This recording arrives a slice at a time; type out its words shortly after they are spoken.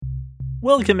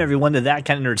Welcome, everyone, to That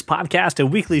Kind of Nerds podcast, a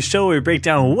weekly show where we break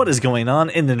down what is going on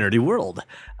in the nerdy world.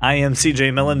 I am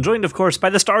CJ Millen, joined, of course,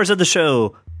 by the stars of the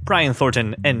show, Brian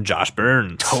Thornton and Josh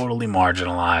Burns. Totally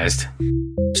marginalized.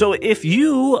 So if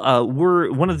you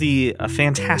were one of the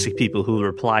fantastic people who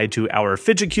replied to our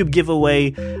Fidget Cube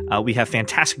giveaway, we have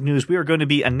fantastic news. We are going to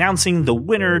be announcing the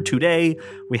winner today.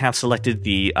 We have selected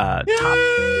the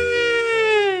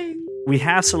We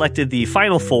have selected the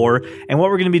final four, and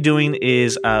what we're going to be doing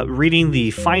is reading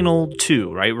the final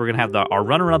two, right? We're going to have our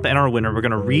runner-up and our winner. We're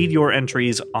going to read your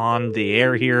entries on the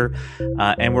air here,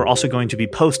 and we're also going to be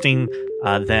posting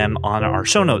them on our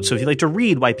show notes. So if you'd like to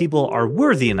read why people are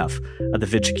worthy enough of the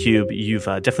Fidget Cube, you've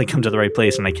definitely come to the right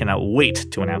place, and I cannot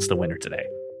wait to announce the winner today.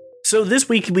 So this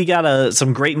week we got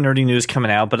some great nerdy news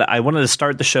coming out, but I wanted to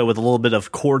start the show with a little bit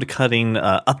of cord-cutting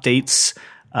updates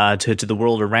to the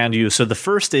world around you. So the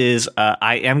first is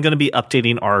I am going to be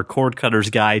updating our cord cutters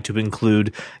guide to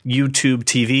include YouTube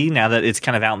TV. Now that it's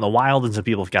kind of out in the wild and some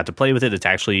people have got to play with it, it's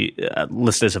actually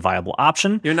listed as a viable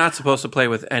option. You're not supposed to play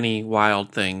with any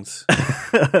wild things.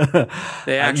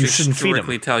 They actually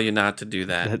strictly tell you not to do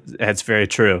that. That's very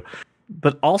true.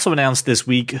 But also announced this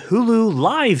week, Hulu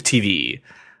Live TV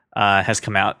has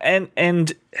come out,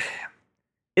 and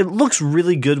it looks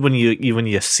really good when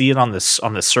you see it on the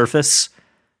surface.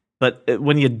 But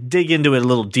when you dig into it a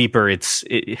little deeper, it's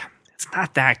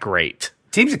not that great.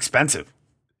 Seems expensive.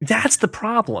 That's the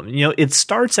problem. You know, it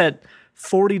starts at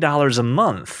 $40 a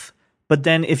month, but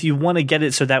then if you want to get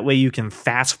it so that way you can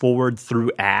fast forward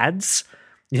through ads,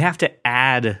 you have to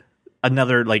add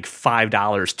another like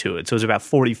 $5 to it. So it's about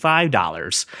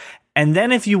 $45. And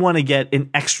then if you want to get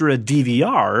an extra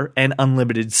DVR and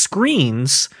unlimited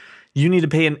screens, you need to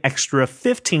pay an extra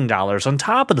 $15 on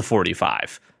top of the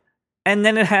 $45. And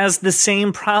then it has the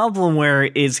same problem where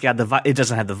it doesn't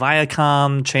have the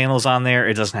Viacom channels on there.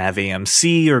 It doesn't have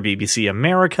AMC or BBC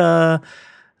America.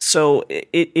 So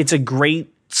it's a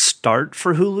great start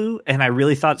for Hulu. And I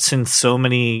really thought since so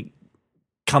many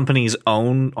companies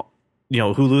own,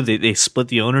 Hulu, they split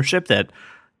the ownership, that,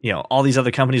 all these other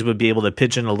companies would be able to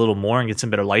pitch in a little more and get some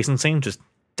better licensing. Just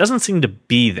doesn't seem to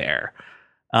be there.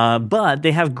 But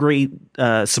they have great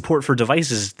support for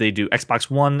devices. They do Xbox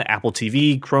One, Apple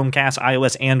TV, Chromecast,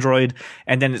 iOS, Android,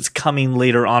 and then it's coming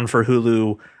later on for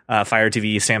Hulu, Fire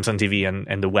TV, Samsung TV,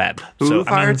 and the web. Hulu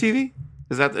Fire TV?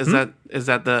 Is that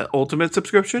the ultimate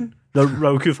subscription? The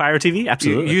Roku Fire TV?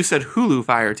 Absolutely. You said Hulu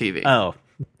Fire TV. Oh.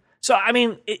 So, I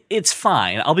mean, it's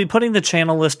fine. I'll be putting the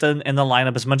channel list and the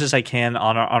lineup as much as I can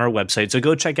on our website. So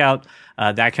go check out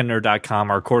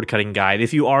thatkindofnerd.com, our cord cutting guide.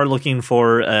 If you are looking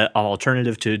for an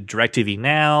alternative to DirecTV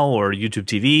Now or YouTube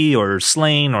TV or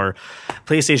Sling or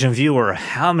PlayStation View or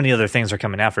how many other things are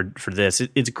coming out for this,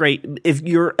 it's great. If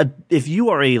you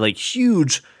are a like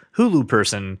huge Hulu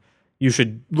person, you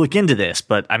should look into this,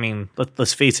 but I mean,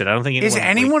 let's face it. I don't think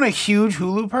anyone a huge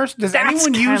Hulu person? Does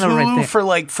anyone use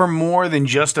Hulu for more than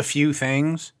just a few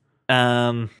things?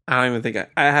 I don't even think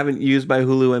I haven't used my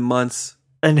Hulu in months.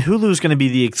 And Hulu is going to be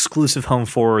the exclusive home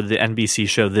for the NBC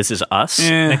show This Is Us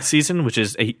next season, which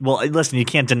is listen, you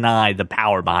can't deny the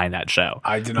power behind that show.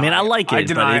 I like it.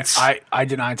 I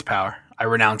deny its power. I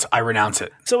renounce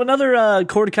it. So another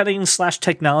cord cutting /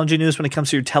 technology news when it comes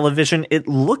to your television, it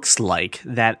looks like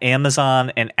that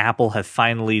Amazon and Apple have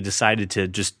finally decided to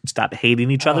just stop hating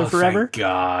each other forever. Thank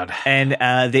God. And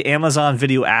the Amazon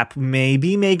Video app may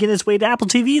be making its way to Apple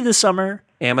TV this summer.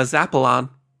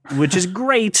 Amazapalon. Which is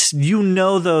great.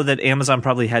 Though, that Amazon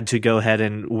probably had to go ahead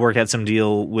and work out some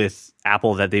deal with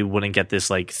Apple that they wouldn't get this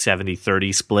like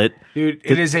 70-30 split. Dude,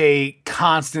 it is a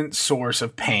constant source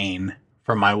of pain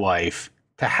for my wife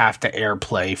to have to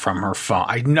AirPlay from her phone.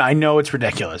 I know it's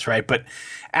ridiculous, right? But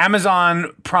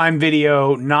Amazon Prime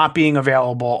Video not being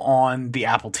available on the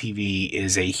Apple TV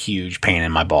is a huge pain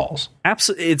in my balls.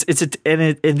 Absolutely,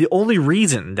 and the only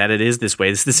reason that it is this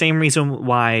way, it's the same reason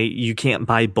why you can't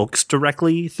buy books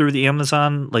directly through the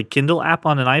Amazon like Kindle app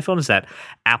on an iPhone, is that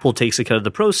Apple takes a cut of the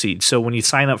proceeds. So when you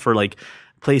sign up for like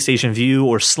PlayStation View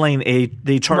or Sling,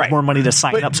 they charge more money to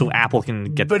sign up so Apple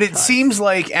can get. But it seems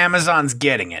like Amazon's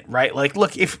getting it right. Like,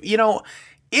 look,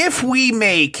 if we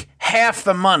make half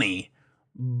the money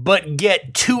but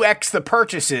get 2x the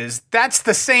purchases, that's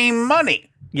the same money.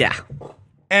 Yeah,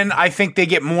 and I think they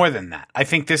get more than that. I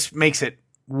think this makes it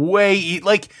way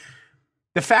like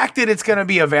the fact that it's going to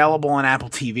be available on Apple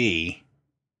TV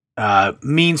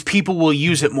means people will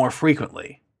use it more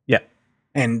frequently.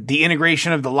 And the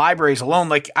integration of the libraries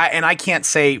alone, I can't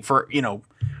say for,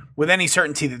 with any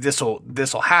certainty that this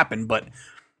will happen, but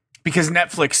because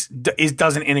Netflix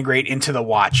doesn't integrate into the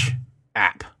Watch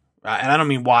app, And I don't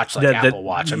mean watch like Apple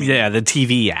Watch. I mean the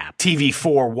TV app.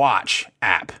 TV4 Watch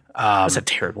app. That's a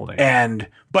terrible name.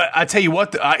 But I tell you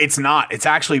what, it's not. It's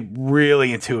actually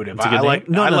really intuitive.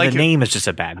 The name is just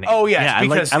a bad name. Oh yeah,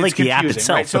 I like the app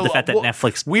itself, right? But the fact that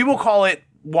Netflix. We will call it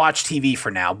Watch TV for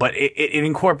now, but it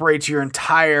incorporates your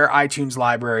entire iTunes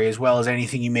library as well as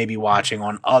anything you may be watching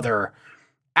on other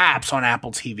apps on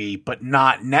Apple TV, but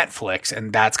not Netflix,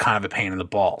 and that's kind of a pain in the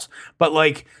balls. But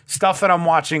like stuff that I'm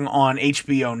watching on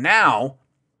HBO now,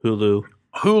 Hulu,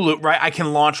 right? I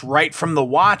can launch right from the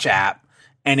Watch app,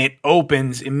 and it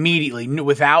opens immediately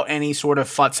without any sort of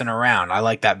futzing around. I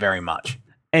like that very much.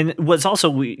 And what's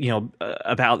also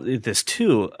about this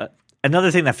too.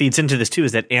 Another thing that feeds into this too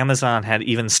is that Amazon had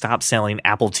even stopped selling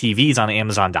Apple TVs on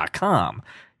Amazon.com.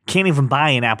 Can't even buy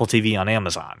an Apple TV on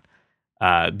Amazon.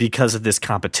 Because of this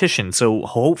competition. So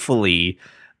hopefully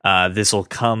this will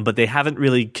come, but they haven't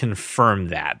really confirmed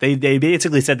that. They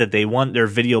basically said that they want their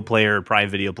Prime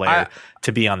Video Player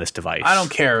to be on this device. I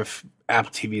don't care if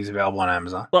Apple TV is available on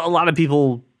Amazon. Well, a lot of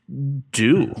people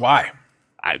do. Why?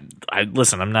 I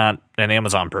listen, I'm not an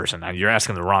Amazon person. You're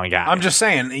asking the wrong guy. I'm just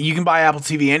saying, you can buy Apple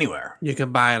TV anywhere. You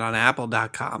can buy it on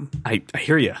Apple.com. I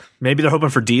hear you. Maybe they're hoping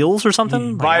for deals or something.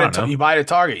 You buy it at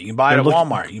Target. You can buy it at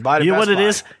Walmart. You buy it at Best Buy. What it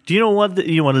is? Do you know what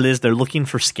it is? They're looking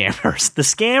for scammers. The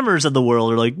scammers of the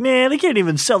world are like, man, they can't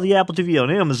even sell the Apple TV on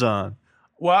Amazon.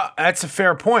 Well, that's a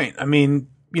fair point. I mean,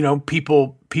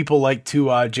 people like to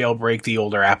jailbreak the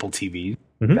older Apple TV.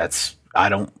 Mm-hmm.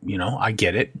 I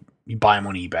get it. You buy them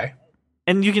on eBay.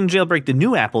 And you can jailbreak the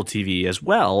new Apple TV as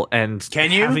well. And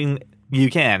can you? You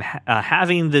can.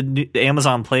 Having the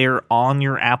Amazon player on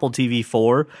your Apple TV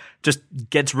 4 just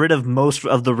gets rid of most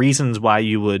of the reasons why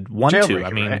you would want to. I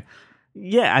mean, right?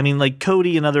 Yeah, I mean, like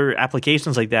Kodi and other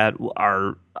applications like that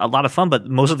are a lot of fun, but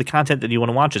most of the content that you want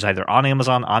to watch is either on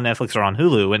Amazon, on Netflix, or on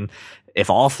Hulu. And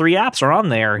if all three apps are on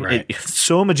there, right, it's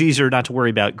so much easier not to worry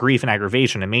about grief and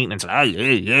aggravation and maintenance.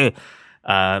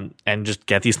 And just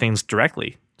get these things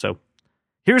directly. So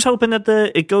here's hoping that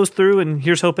it goes through, and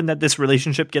here's hoping that this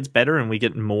relationship gets better and we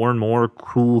get more and more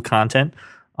cool content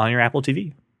on your Apple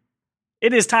TV.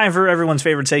 It is time for everyone's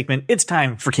favorite segment. It's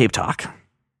time for Cape Talk.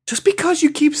 Just because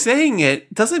you keep saying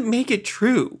it doesn't make it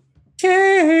true.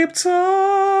 Cape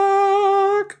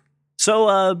Talk.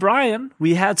 So, Brian,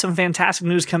 we had some fantastic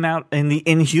news come out in the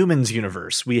Inhumans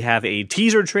universe. We have a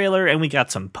teaser trailer, and we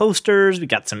got some posters. We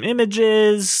got some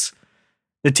images.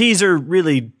 The teaser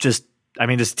really just a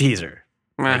teaser.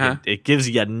 Uh-huh. It gives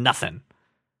you nothing.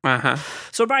 Uh-huh.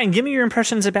 So, Brian, give me your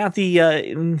impressions about the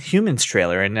Inhumans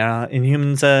trailer and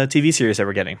Inhumans TV series that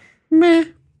we're getting. Meh.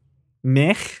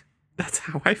 Meh? That's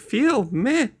how I feel.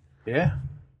 Meh. Yeah.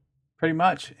 Pretty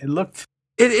much. It looked...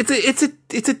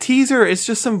 It's a teaser. It's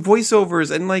just some voiceovers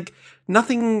and like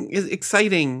nothing is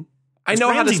exciting. I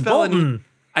know how to spell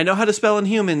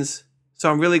Inhumans, so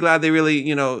I'm really glad they really,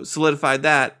 solidified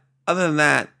that. Other than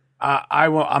that,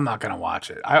 I'm not gonna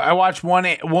watch it. I watched one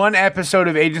episode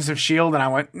of Agents of S.H.I.E.L.D. and I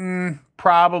went,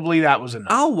 probably that was enough.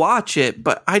 I'll watch it,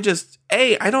 but I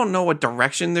don't know what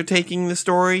direction they're taking the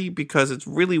story because it's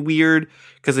really weird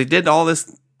because they did all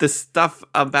this stuff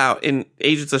about in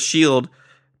Agents of S.H.I.E.L.D.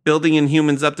 building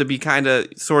Inhumans up to be kind of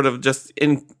sort of just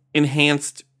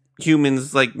enhanced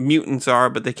humans like mutants are,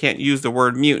 but they can't use the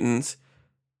word mutants.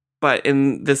 But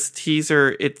in this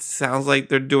teaser, it sounds like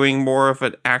they're doing more of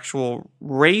an actual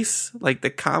race, like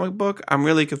the comic book. I'm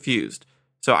really confused.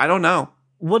 So I don't know.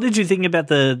 What did you think about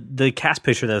the cast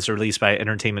picture that was released by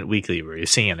Entertainment Weekly? Were you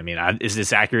seeing it? I mean, is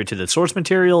this accurate to the source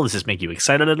material? Does this make you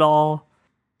excited at all?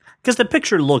 Because the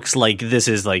picture looks like this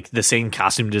is like the same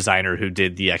costume designer who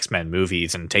did the X-Men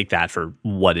movies, and take that for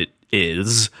what it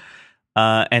is.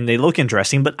 And they look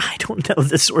interesting, but I don't know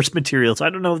the source material, so I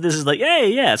don't know if this is like,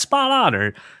 hey, yeah, spot on,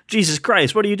 or Jesus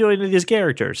Christ, what are you doing to these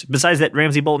characters? Besides that,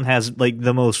 Ramsey Bolton has like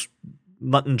the most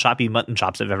mutton chops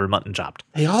I've ever mutton chopped.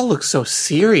 They all look so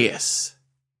serious.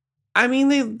 I mean,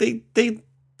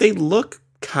 they look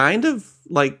kind of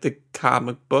like the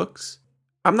comic books.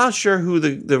 I'm not sure who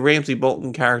the Ramsey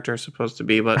Bolton character is supposed to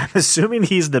be, but I'm assuming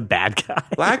he's the bad guy.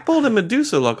 Black Bolt and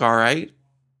Medusa look all right.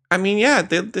 I mean, yeah,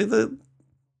 they're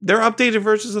updated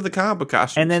versions of the comic book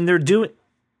costumes. And then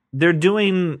they're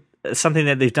doing something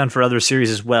that they've done for other series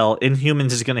as well.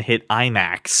 Inhumans is going to hit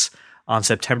IMAX on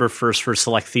September 1st for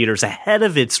select theaters ahead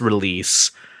of its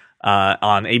release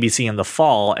on ABC in the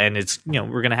fall, and it's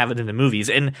we're going to have it in the movies.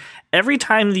 And every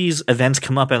time these events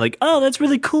come up, I'm like, oh, that's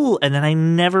really cool, and then I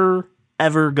never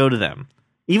ever go to them.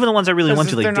 Even the ones I really want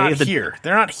to, like Day of the...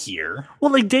 They're not here.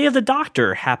 Well, like Day of the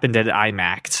Doctor happened at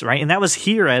IMAX, right? And that was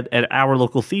here at our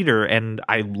local theater, and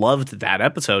I loved that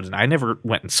episode, and I never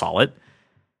went and saw it.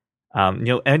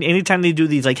 And anytime they do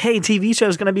these, like, hey, TV show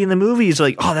is going to be in the movies,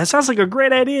 like, oh, that sounds like a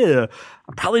great idea.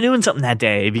 I'm probably doing something that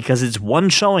day because it's one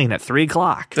showing at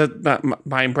 3:00.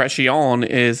 My impression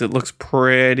is it looks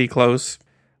pretty close.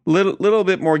 Little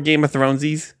bit more Game of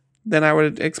Thronesies than I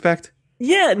would expect.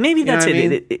 Yeah, maybe that's You know what I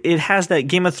mean? it has that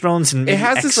Game of Thrones and It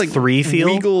has this like X3 feel.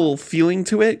 regal feeling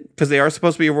to it because they are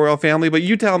supposed to be a royal family. But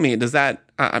you tell me, does that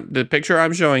the picture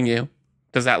I'm showing you,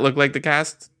 does that look like the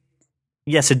cast?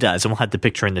 Yes, it does, and we'll have the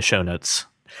picture in the show notes.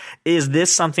 Is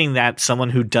this something that someone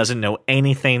who doesn't know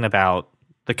anything about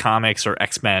the comics or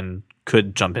X-Men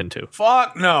could jump into?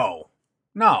 Fuck no.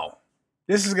 No.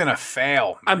 This is going to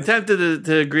fail. I'm tempted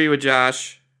to agree with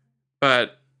Josh,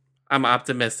 but I'm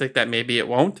optimistic that maybe it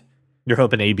won't. You're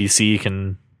hoping ABC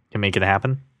can make it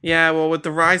happen? Yeah, well, with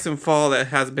the rise and fall that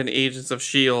has been Agents of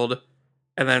S.H.I.E.L.D.,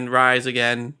 and then rise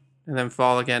again, and then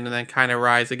fall again, and then kind of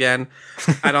rise again,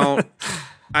 I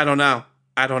don't know.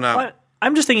 Well,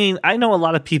 I'm just thinking, I know a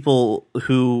lot of people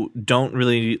who don't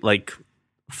really like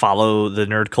follow the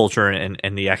nerd culture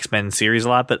and the X-Men series a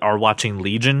lot, but are watching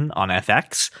Legion on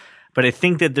FX. But I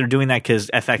think that they're doing that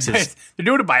because FX is They're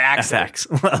doing it by accident.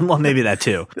 FX. Well, maybe that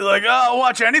too. They're like, oh, I'll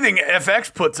watch anything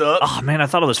FX puts up. Oh man, I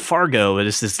thought it was Fargo, but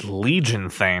it's this Legion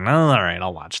thing. Oh, all right,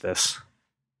 I'll watch this.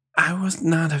 I was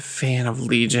not a fan of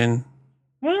Legion.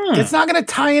 It's not going to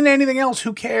tie into anything else.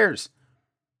 Who cares?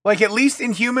 Like, at least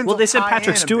Inhumans. Well, they said tie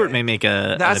Patrick in a Stewart bit. may make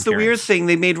a. That's an the weird appearance. thing.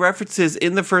 They made references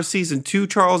in the first season to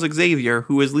Charles Xavier,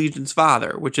 who is Legion's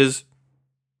father, which is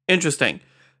interesting.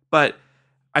 But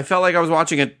I felt like I was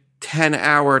watching a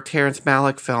 10-hour Terrence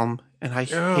Malick film, and I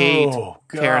hate God.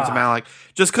 Terrence Malick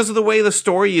just because of the way the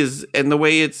story is and the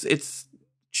way it's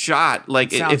shot.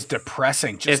 Like It sounds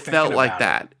depressing. it Just felt thinking like about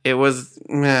that. It was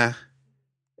meh.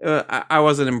 I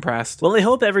wasn't impressed. Well, I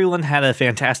hope everyone had a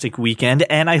fantastic weekend,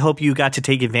 and I hope you got to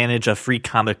take advantage of Free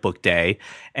Comic Book Day.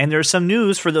 And there's some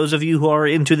news for those of you who are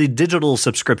into the digital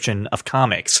subscription of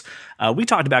comics. We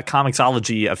talked about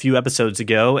Comixology a few episodes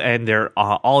ago, and they're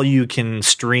all you can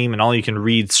stream and all you can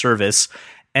read service.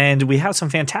 And we have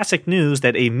some fantastic news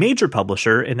that a major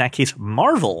publisher, in that case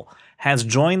Marvel, has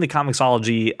joined the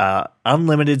Comixology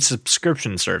unlimited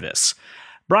subscription service.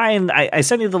 Brian, I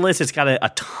sent you the list. It's got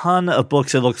a ton of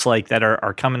books, it looks like, that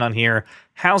are coming on here.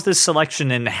 How's this selection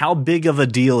and how big of a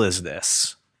deal is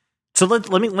this? So let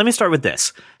me start with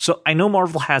this. So I know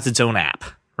Marvel has its own app,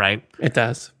 right? It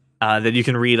does. That you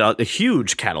can read a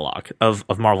huge catalog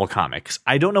of Marvel comics.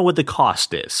 I don't know what the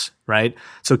cost is, right?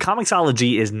 So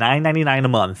Comixology is $9.99 a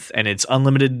month, and it's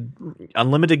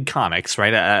unlimited comics,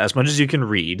 right? As much as you can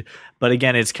read, but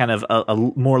again, it's kind of a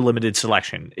more limited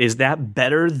selection. Is that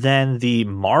better than the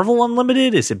Marvel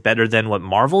Unlimited? Is it better than what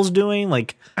Marvel's doing?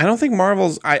 Like, I don't think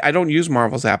Marvel's. I don't use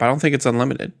Marvel's app. I don't think it's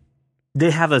unlimited.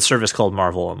 they have a service called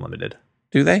Marvel Unlimited.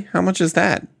 Do they? How much is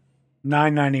that?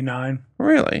 $9.99.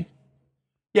 Really?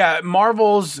 Yeah,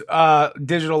 Marvel's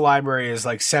digital library is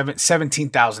like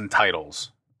 17,000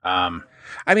 titles. I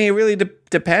mean, it really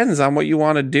depends on what you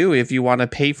want to do. If you want to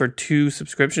pay for 2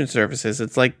 subscription services,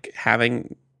 it's like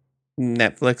having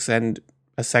Netflix and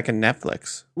a second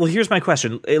Netflix. Well, here's my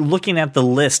question. Looking at the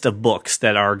list of books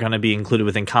that are going to be included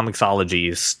within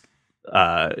Comixology's...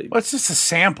 Well, it's just a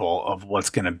sample of what's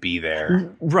going to be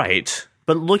there. Right.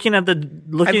 But looking at the...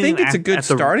 I think it's a good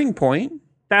starting point.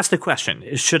 That's the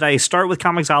question. Should I start with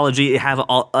Comixology, have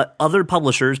other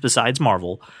publishers besides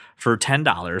Marvel for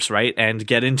 $10, right? And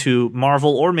get into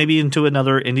Marvel or maybe into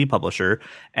another indie publisher.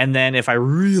 And then if I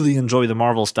really enjoy the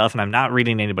Marvel stuff and I'm not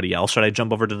reading anybody else, should I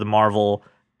jump over to the Marvel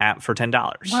app for $10?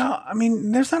 Well, I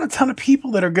mean, there's not a ton of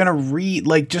people that are going to read,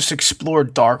 like, just explore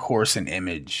Dark Horse and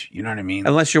Image. You know what I mean?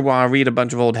 Unless you want to read a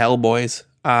bunch of old Hellboys.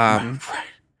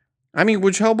 I mean,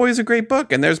 which Hellboy is a great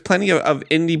book, and there's plenty of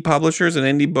indie publishers and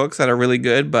indie books that are really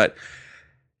good, but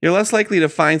you're less likely to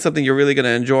find something you're really going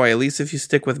to enjoy. At least if you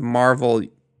stick with Marvel,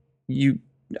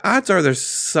 odds are there's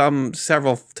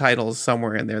several titles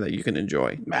somewhere in there that you can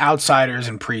enjoy. Outsiders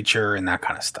and Preacher and that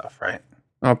kind of stuff, right?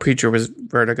 Oh, Preacher was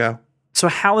Vertigo. So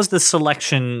how is the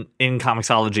selection in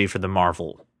Comixology for the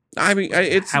Marvel? I mean,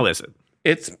 How is it?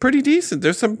 It's pretty decent.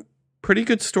 There's some pretty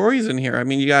good stories in here. I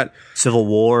mean, you got Civil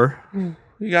War.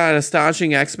 You got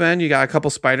Astonishing X-Men. You got a couple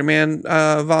Spider-Man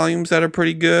volumes that are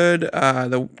pretty good.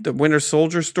 The Winter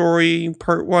Soldier story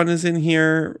part 1 is in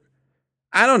here.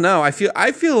 I don't know. I feel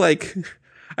like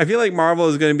Marvel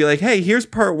is going to be like, hey, here's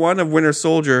part 1 of Winter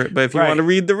Soldier, but if you want to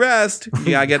read the rest,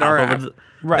 you gotta get our app.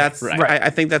 Right. I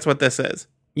think that's what this is.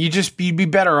 You'd be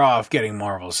better off getting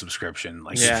Marvel's subscription.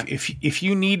 Like, if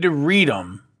you need to read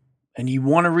them and you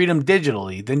want to read them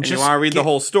digitally, then just you want to read the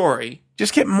whole story.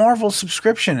 Just get Marvel's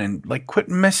subscription and like quit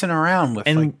messing around with.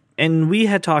 And And we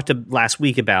had talked last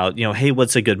week about, hey,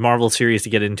 what's a good Marvel series to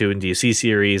get into in DC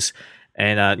series?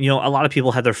 And, a lot of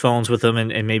people have their phones with them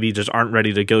and maybe just aren't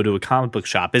ready to go to a comic book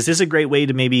shop. Is this a great way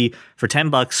to maybe, for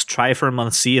 $10, try it for a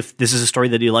month, see if this is a story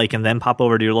that you like, and then pop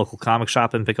over to your local comic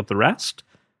shop and pick up the rest?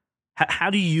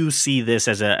 How do you see this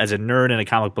as a nerd and a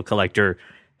comic book collector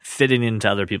fitting into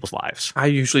other people's lives? I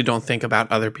usually don't think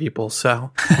about other people,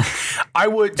 so I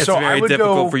would. it's very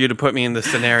difficult for you to put me in this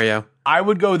scenario. I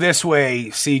would go this way,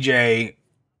 CJ,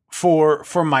 for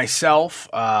myself,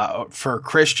 for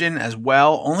Christian as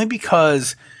well, only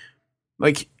because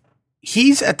like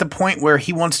he's at the point where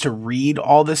he wants to read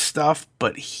all this stuff,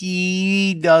 but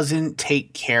he doesn't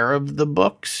take care of the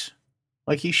books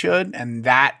like he should, and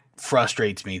that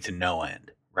frustrates me to no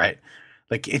end, right?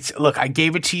 Like look, I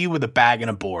gave it to you with a bag and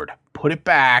a board. Put it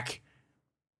back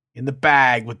in the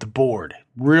bag with the board.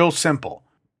 Real simple.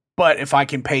 But if I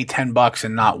can pay $10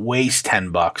 and not waste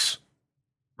 $10,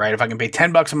 right? If I can pay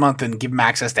 $10 a month and give him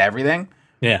access to everything,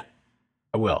 yeah,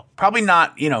 I will. Probably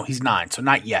not, he's 9, so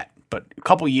not yet. But a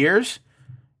couple years,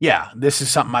 yeah, this is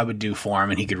something I would do for him,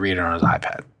 and he could read it on his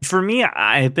iPad. For me,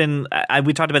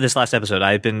 we talked about this last episode.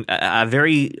 I've been a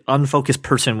very unfocused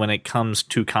person when it comes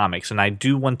to comics, and I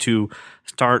do want to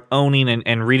start owning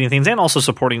and reading things and also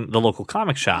supporting the local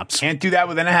comic shops. Can't do that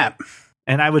with an app.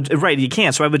 And you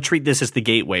can't. So I would treat this as the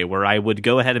gateway where I would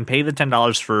go ahead and pay the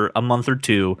 $10 for a month or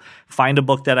two, find a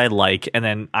book that I like, and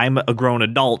then I'm a grown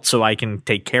adult, so I can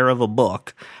take care of a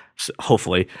book.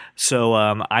 Hopefully. So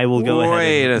I will go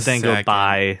ahead and then go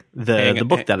buy the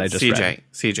book that I just read.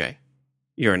 CJ,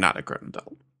 you're not a grown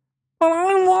adult.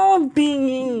 I want to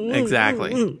be.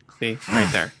 Exactly. See?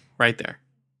 Right there.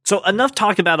 So enough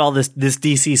talk about all this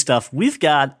DC stuff. We've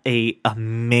got a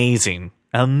amazing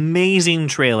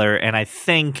trailer, and I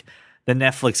thank the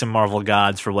Netflix and Marvel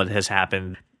gods for what has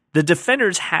happened. The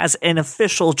Defenders has an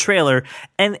official trailer,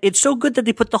 and it's so good that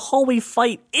they put the hallway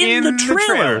fight in the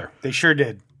trailer. They sure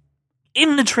did.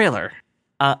 In the trailer.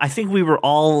 I think we were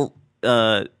all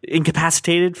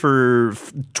incapacitated for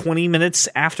 20 minutes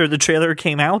after the trailer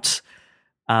came out.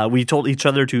 We told each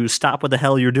other to stop what the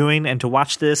hell you're doing and to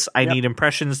watch this. I need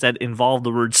impressions that involve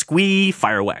the word squee.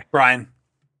 Fire away. Brian.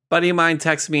 Buddy of mine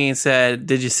texted me and said,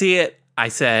 "Did you see it?" I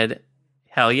said,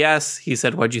 "Hell yes." He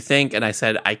said, "What'd you think?" And I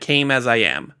said, "I came as I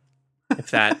am."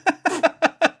 If that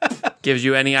gives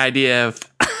you any idea of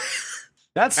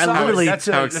That's how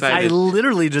excited. I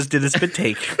literally just did a spit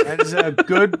take. That's a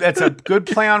good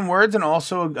play on words, and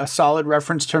also a solid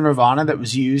reference to Nirvana that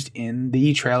was used in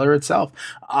the trailer itself.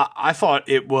 I thought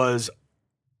it was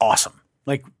awesome.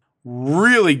 Like,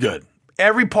 really good.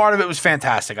 Every part of it was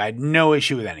fantastic. I had no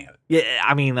issue with any of it. Yeah,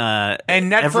 I mean,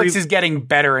 and Netflix is getting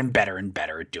better and better and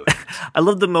better at doing it. I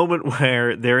love the moment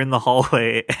where they're in the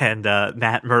hallway and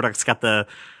Matt Murdock's got the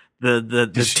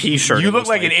T-shirt. You look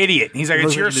like an idiot. He's like,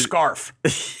 it's your scarf.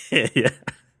 Yeah,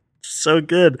 so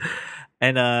good.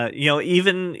 And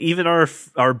even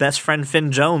our best friend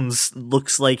Finn Jones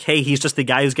looks like, hey, he's just the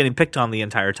guy who's getting picked on the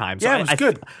entire time. So yeah, it was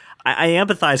good. I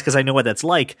empathize because I know what that's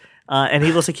like. And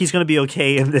he looks like he's going to be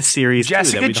okay in this series.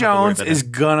 Jessica Jones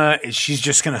she's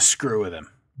just gonna screw with him.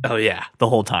 Oh yeah, the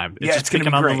whole time. It's just gonna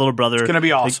picking be on great. the little brother. It's gonna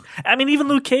be awesome. Like, I mean, even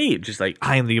Luke Cage is like,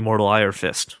 I am the immortal Iron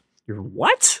Fist. You're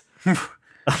what?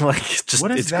 Like, just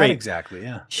what is it's that great. exactly?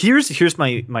 Yeah. Here's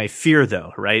my fear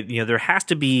though, right? There has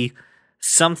to be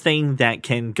something that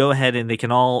can go ahead and they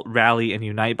can all rally and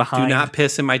unite behind. Do not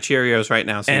piss in my Cheerios right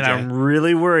now, CJ. And I'm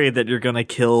really worried that you're going to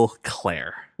kill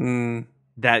Claire.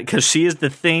 That because she is the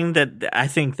thing that I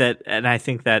think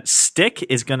that Stick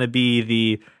is going to be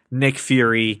the Nick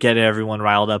Fury, get everyone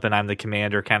riled up, and I'm the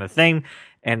commander kind of thing,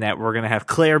 and that we're going to have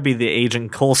Claire be the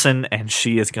Agent Coulson, and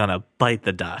she is going to bite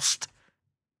the dust.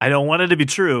 I don't want it to be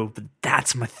true, but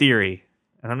that's my theory,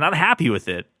 and I'm not happy with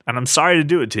it, and I'm sorry to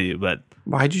do it to you, but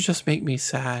why'd you just make me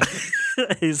sad?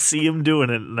 I see him doing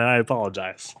it, and I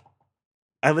apologize.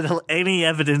 I would any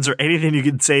evidence or anything you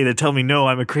could say to tell me no,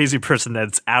 I'm a crazy person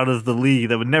that's out of the league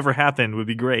that would never happen would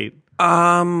be great.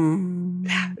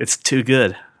 It's too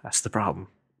good. That's the problem.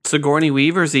 Sigourney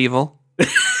Weaver's evil.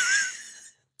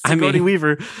 Sigourney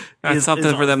Weaver is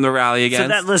something for them to rally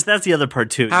against. So that's the other part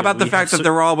too. How about the fact that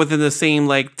they're all within the same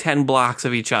 10 blocks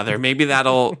of each other? Maybe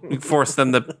that'll force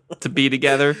them to be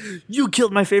together. You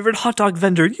killed my favorite hot dog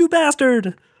vendor, you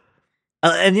bastard.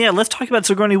 And yeah, let's talk about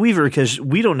Sigourney Weaver because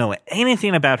we don't know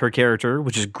anything about her character,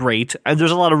 which is great. And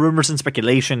there's a lot of rumors and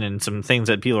speculation and some things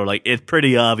that people are like, it's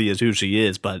pretty obvious who she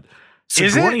is, but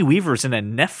Sigourney Weaver's in a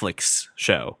Netflix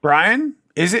show. Brian,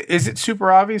 is it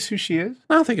super obvious who she is?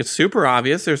 I don't think it's super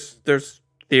obvious. There's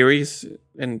theories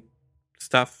and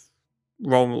stuff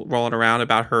rolling around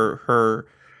about her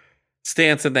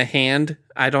stance in The Hand.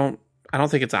 I don't I don't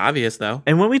think it's obvious, though.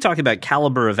 And when we talk about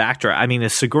caliber of actor, I mean,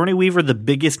 is Sigourney Weaver the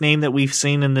biggest name that we've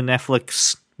seen in the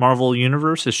Netflix Marvel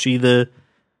universe? Is she the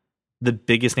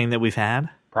biggest name that we've had?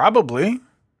 Probably.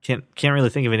 Can't really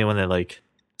think of anyone that like.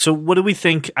 So what do we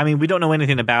think? I mean, we don't know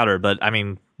anything about her, but I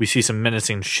mean, we see some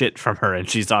menacing shit from her, and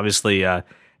she's obviously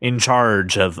in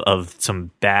charge of some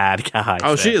bad guys.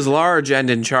 Oh, she is large and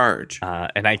in charge.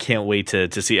 And I can't wait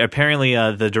to see. Apparently,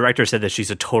 the director said that she's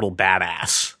a total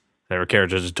badass. That her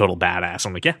character is a total badass.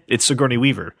 I'm like, yeah, it's Sigourney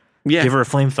Weaver. Yeah. Give her a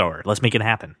flamethrower. Let's make it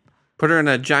happen. Put her in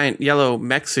a giant yellow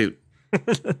mech suit.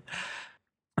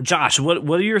 Josh, what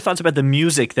are your thoughts about the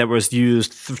music that was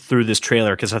used through this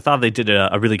trailer? Because I thought they did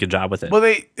a really good job with it. Well,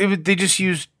 they just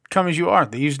used "Come as You Are."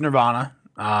 They used Nirvana.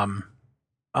 I'm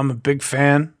a big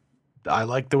fan. I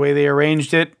like the way they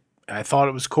arranged it. I thought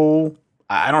it was cool.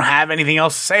 I don't have anything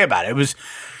else to say about it. It was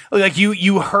like you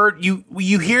hear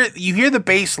the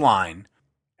bass line,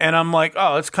 and I'm like,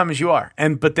 oh, it's "Come as You Are,"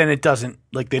 but then it doesn't,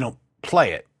 like, they don't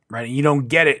play it. Right, you don't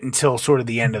get it until sort of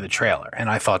the end of the trailer, and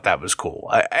I thought that was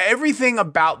cool. Everything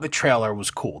about the trailer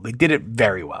was cool. They did it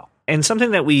very well. And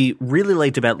something that we really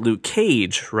liked about Luke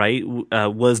Cage, right,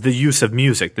 was the use of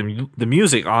music. The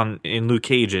music in Luke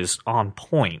Cage is on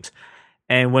point.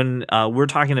 And when we're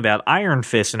talking about Iron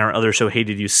Fist and our other show, Hey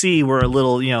Did You See, we're a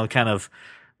little, kind of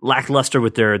lackluster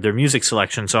with their music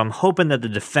selection. So I'm hoping that the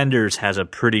Defenders has a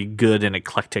pretty good and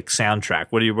eclectic soundtrack.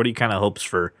 What are your kind of hopes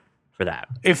for that?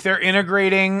 If they're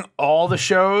integrating all the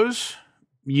shows,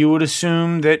 you would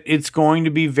assume that it's going to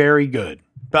be very good.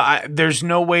 But there's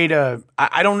no way to...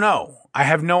 I don't know. I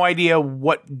have no idea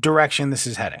what direction this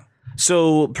is heading.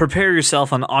 So prepare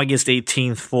yourself on August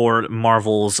 18th for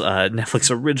Marvel's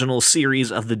Netflix original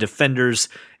series of The Defenders.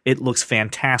 It looks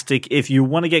fantastic. If you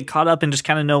want to get caught up and just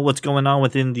kind of know what's going on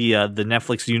within the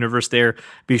Netflix universe there,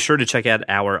 be sure to check out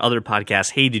our other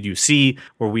podcast, Hey Did You See,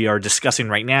 where we are discussing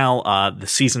right now the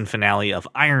season finale of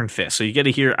Iron Fist. So you get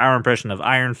to hear our impression of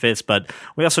Iron Fist, but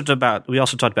we also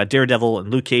talked about Daredevil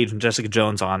and Luke Cage and Jessica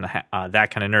Jones on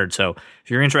That Kind of Nerd. So if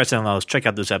you're interested in those, check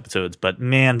out those episodes. But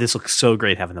man, this looks so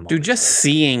great having them all. Dude, just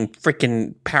seeing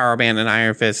freaking Power Man and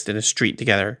Iron Fist in a street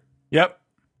together. Yep.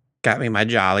 Got me my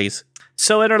jollies.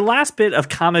 So at our last bit of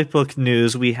comic book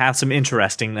news, we have some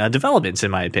interesting developments, in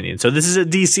my opinion. So this is a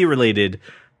DC-related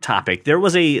topic. There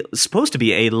was supposed to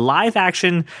be a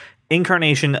live-action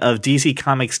incarnation of DC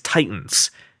Comics Titans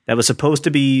that was supposed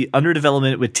to be under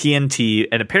development with TNT,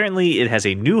 and apparently it has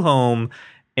a new home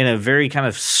in a very kind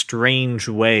of strange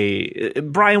way.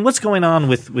 Brian, what's going on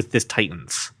with this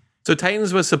Titans? So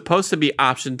Titans was supposed to be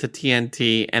optioned to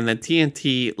TNT, and then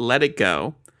TNT let it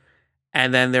go.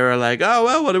 And then they were like, oh,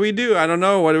 well, what do we do? I don't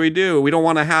know. What do we do? We don't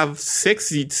want to have 6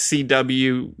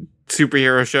 CW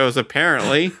superhero shows,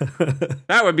 apparently.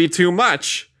 That would be too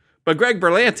much. But Greg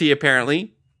Berlanti,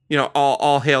 apparently,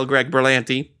 all hail Greg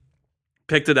Berlanti,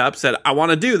 picked it up, said, I want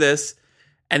to do this.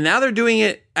 And now they're doing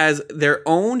it as their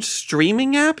own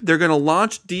streaming app. They're going to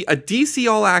launch a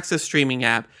DC All Access streaming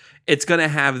app. It's going to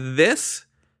have this,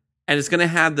 and it's going to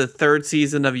have the 3rd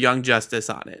season of Young Justice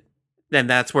on it. And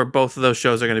that's where both of those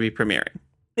shows are going to be premiering.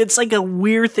 It's like a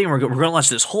weird thing. We're going to launch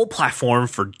this whole platform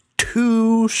for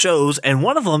 2 shows, and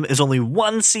one of them is only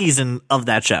 1 season of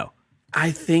that show.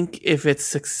 I think if it's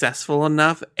successful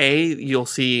enough, you'll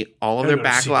see all of their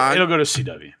backlog. It'll go to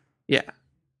CW. Yeah.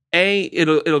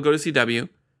 It'll go to CW.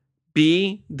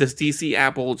 B, this DC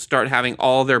app will start having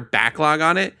all their backlog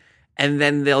on it, and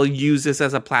then they'll use this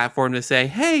as a platform to say,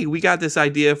 hey, we got this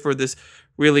idea for this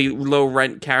really low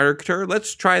rent character.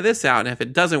 Let's try this out. And if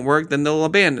it doesn't work, then they'll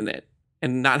abandon it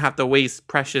and not have to waste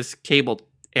precious cable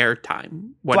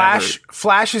airtime.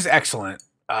 Flash is excellent.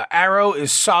 Arrow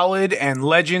is solid, and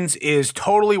Legends is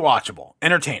totally watchable,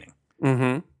 entertaining.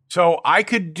 Mm-hmm. So I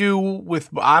could do with.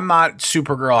 I'm not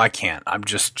Supergirl. I can't.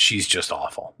 She's just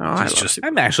awful. Oh,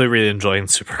 I'm actually really enjoying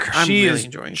Supergirl. I'm really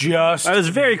enjoying it. I was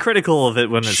very critical of it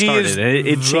when it started.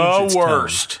 It changed the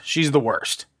worst. Tone. She's the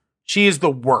worst. She is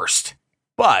the worst.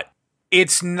 But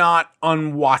it's not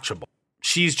unwatchable.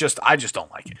 I just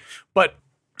don't like it. But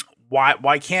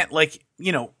why can't,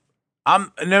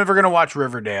 I'm never going to watch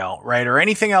Riverdale, right? Or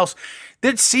anything else.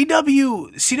 That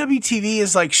CW TV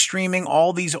is streaming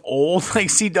all these old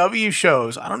CW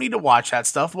shows. I don't need to watch that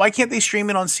stuff. Why can't they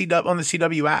stream it on the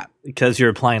CW app? Because you're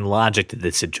applying logic to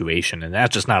this situation, and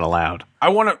that's just not allowed. I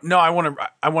want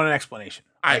an explanation.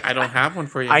 I don't have one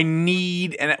for you. I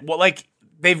need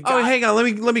they've got. Oh, hang on.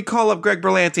 Let me call up Greg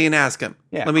Berlanti and ask him.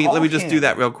 Yeah, let me just do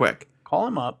that real quick. Call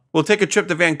him up. We'll take a trip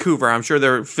to Vancouver. I'm sure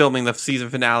they're filming the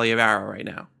season finale of Arrow right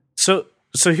now. So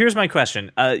here's my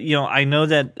question. I know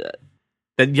that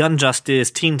Young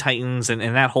Justice, Teen Titans, and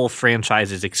that whole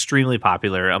franchise is extremely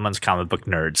popular amongst comic book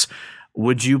nerds.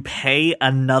 would you pay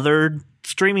another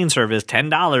streaming service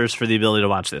 $10 for the ability to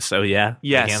watch this? So yeah,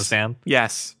 Yes. hands down.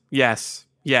 Yes.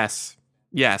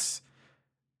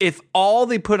 If all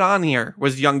they put on here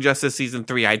was Young Justice Season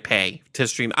 3, I'd pay to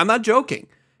stream. I'm not joking.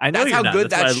 I know That's you're how not. good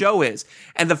That's that why show is.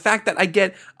 And the fact that I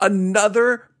get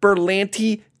another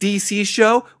Berlanti DC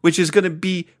show, which is going to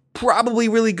be probably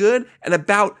really good, and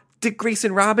about Dick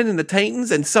Grayson Robin and the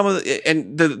Titans and some of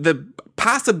the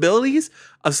possibilities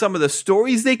of some of the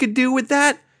stories they could do with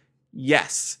that.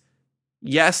 Yes.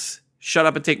 Shut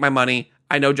up and take my money.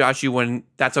 I know, Josh, you wouldn't.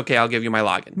 That's okay. I'll give you my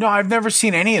login. No, I've never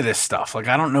seen any of this stuff. Like,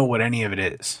 I don't know what any of it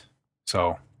is.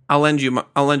 So I'll lend you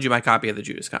my copy of the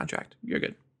Judas Contract. You're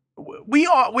good. we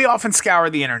often scour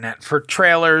the internet for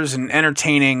trailers and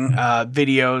entertaining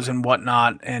videos and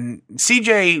whatnot. And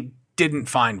CJ didn't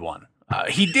find one.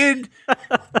 He did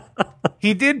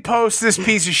post this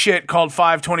piece of shit called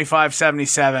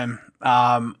 52577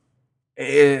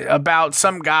 about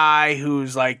some guy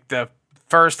who's like the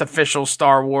first official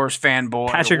Star Wars fanboy.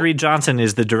 Patrick Reed Johnson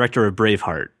is the director of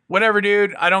Braveheart. Whatever,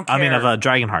 dude. I don't care. I mean, of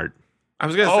Dragonheart. I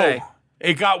was going to say.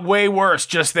 It got way worse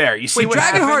just there. You see Wait, what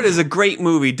Dragonheart happened? is a great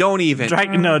movie. Don't even.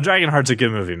 No, Dragonheart's a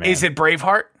good movie, man. Is it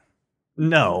Braveheart?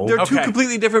 No. They're two Okay.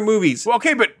 completely different movies. Well,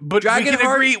 okay, but we can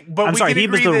Dragonheart- agree. But I'm we sorry, can he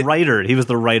was agree the that, writer. He was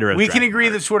the writer of We can Dragonheart. agree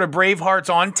that sort of Braveheart's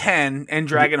on 10 and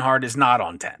Dragonheart is not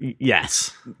on 10.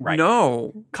 Yes. Right.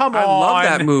 No. Come I love on.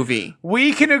 that movie.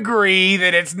 We can agree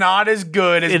that it's not as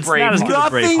good as It's not Braveheart. as good.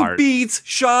 Nothing Braveheart. beats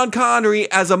Sean Connery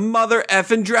as a mother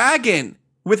effing dragon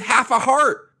with half a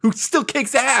heart who still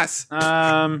kicks ass.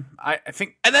 I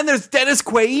think And then there's Dennis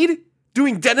Quaid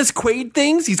doing Dennis Quaid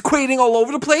things. He's quaiding all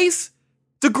over the place.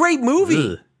 It's a great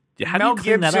movie. Ugh. How do Mel you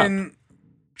clean that up? Gibson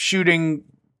shooting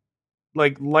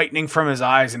like lightning from his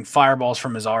eyes and fireballs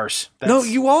from his arse. No,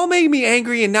 you all made me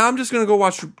angry, and now I'm just going to go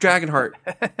watch Dragonheart.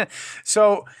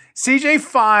 So CJ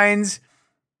finds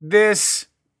this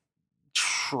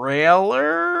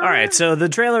trailer. All right, so the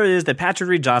trailer is that Patrick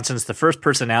Reed Johnson's the first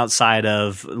person outside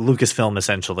of Lucasfilm,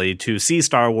 essentially, to see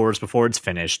Star Wars before it's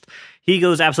finished. He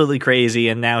goes absolutely crazy,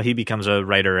 and now he becomes a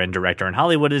writer and director in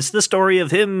Hollywood. It's the story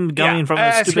of him going from a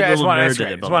That's stupid great. little nerd It's to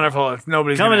great. It's wonderful.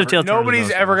 Nobody's Coming gonna to ever, Tale Turner nobody's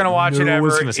knows ever going to watch it no ever.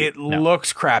 one's gonna see It it. No.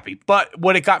 looks crappy. But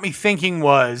what it got me thinking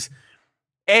was,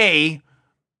 A,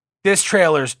 this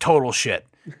trailer's total shit.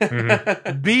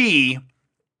 B,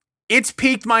 it's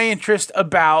piqued my interest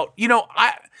about,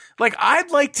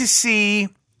 I'd like to see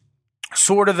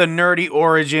sort of the nerdy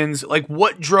origins, like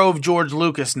what drove George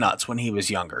Lucas nuts when he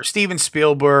was younger. Steven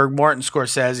Spielberg, Martin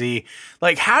Scorsese,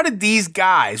 like how did these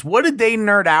guys, what did they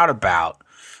nerd out about?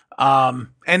 And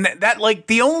that like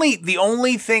the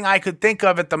only thing I could think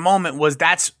of at the moment was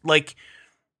that's like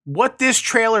what this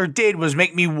trailer did was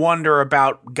make me wonder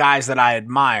about guys that I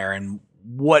admire and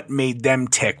what made them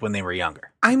tick when they were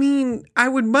younger. I mean, I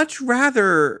would much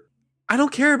rather... I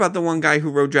don't care about the one guy who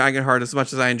wrote Dragonheart as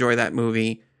much as I enjoy that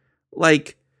movie.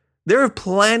 Like, there are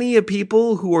plenty of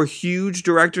people who are huge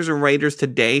directors and writers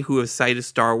today who have cited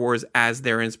Star Wars as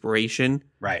their inspiration.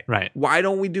 Right. Right. Why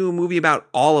don't we do a movie about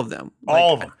all of them?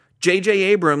 All of them. J.J.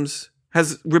 Abrams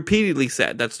has repeatedly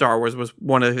said that Star Wars was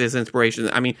one of his inspirations.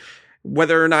 I mean,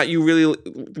 whether or not you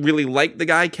really like the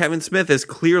guy, Kevin Smith is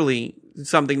clearly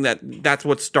something that's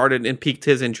what started and piqued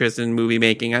his interest in movie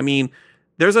making. I mean,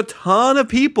 there's a ton of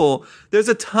people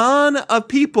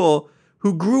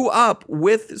who grew up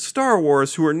with Star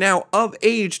Wars who are now of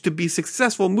age to be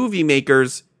successful movie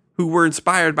makers who were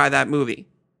inspired by that movie.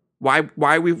 Why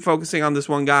are we focusing on this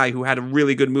one guy who had a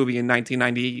really good movie in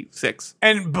 1996?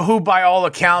 And who, by all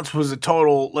accounts, was a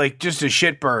total, like, just a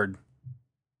shitbird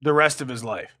the rest of his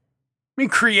life. I mean,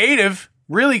 creative,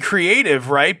 really creative,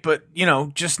 right? But,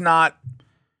 just not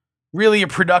really a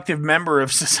productive member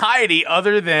of society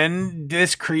other than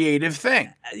this creative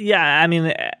thing. Yeah, I mean,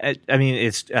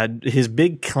 it's his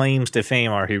big claims to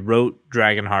fame are he wrote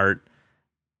Dragonheart,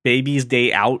 Baby's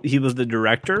Day Out. He was the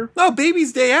director. Oh,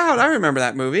 Baby's Day Out! I remember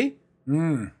that movie.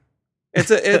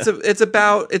 It's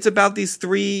about these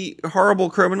three horrible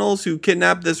criminals who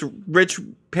kidnap this rich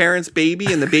parent's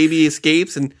baby, and the baby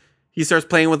escapes, and he starts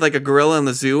playing with like a gorilla in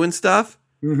the zoo and stuff.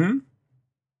 Mm-hmm.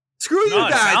 Screw you No,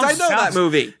 it guys! I know that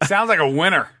movie. Sounds like a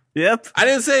winner. Yep. I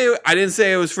didn't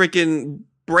say it was freaking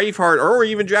Braveheart or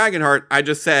even Dragonheart. I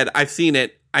just said I've seen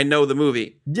it. I know the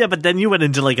movie. Yeah, but then you went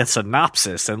into like a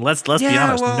synopsis, and let's be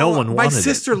honest, no one wanted My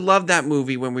sister loved that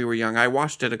movie when we were young. I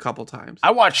watched it a couple times.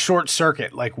 I watched Short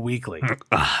Circuit like weekly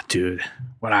dude.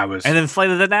 when I was. And then Flight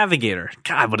of the Navigator.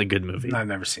 God, what a good movie. I've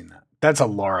never seen that. That's a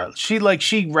Laura. She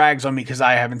rags on me because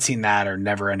I haven't seen that or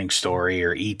Never Ending Story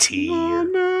or E.T. or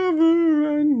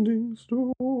Never-ending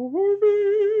story.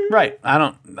 Right. I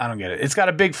don't get it. It's got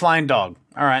a big flying dog.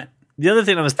 All right. The other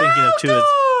thing I was thinking of too is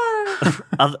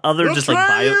other just like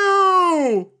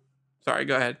bio. Sorry,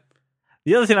 go ahead.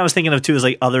 The other thing I was thinking of too is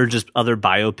like other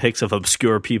biopics of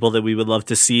obscure people that we would love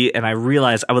to see, and I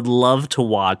realized I would love to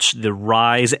watch the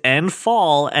rise and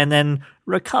fall and then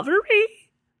recovery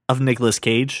of Nicolas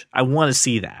Cage. I want to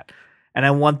see that, and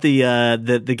I want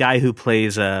the guy who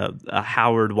plays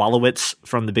Howard Wolowitz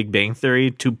from The Big Bang Theory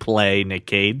to play Nick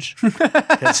Cage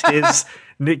because his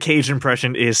Nick Cage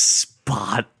impression is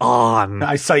spot on.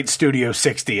 I cite Studio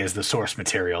 60 as the source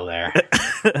material there.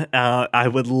 I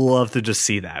would love to just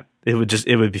see that. It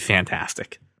would be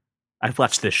fantastic. I've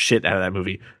watched the shit out of that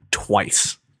movie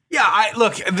twice. Yeah,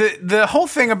 look, the whole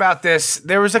thing about this,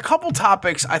 there was a couple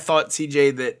topics I thought,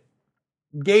 CJ, that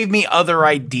gave me other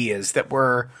ideas that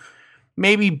were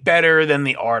maybe better than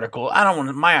the article. I don't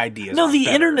want my ideas. No, the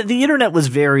internet was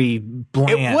very bland.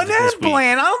 It wasn't as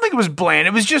bland. I don't think it was bland.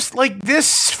 It was just like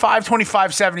this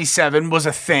 52577 was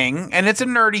a thing, and it's a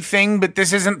nerdy thing, but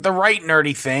this isn't the right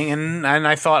nerdy thing, and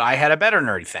I thought I had a better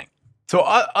nerdy thing. So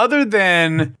other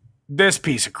than this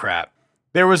piece of crap,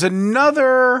 there was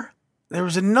another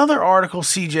article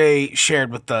CJ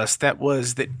shared with us that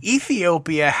was that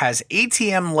Ethiopia has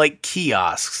ATM-like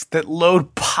kiosks that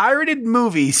load pirated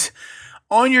movies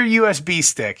on your USB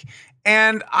stick.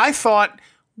 And I thought,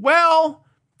 well,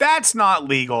 that's not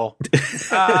legal.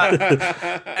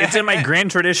 It's in my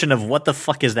grand tradition of what the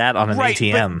fuck is that on an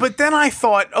ATM? But then I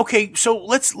thought, okay, so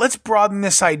let's broaden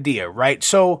this idea, right?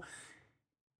 So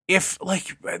if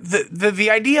like the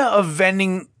idea of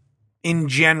vending in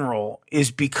general is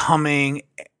becoming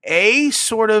a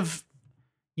sort of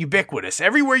ubiquitous.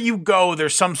 Everywhere you go,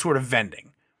 there's some sort of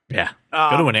vending. Yeah.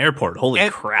 Go to an airport. Holy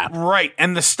crap. Right.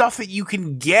 And the stuff that you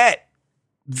can get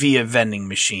via vending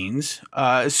machines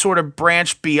is sort of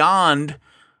branched beyond,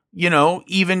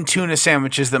 even tuna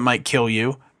sandwiches that might kill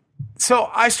you. So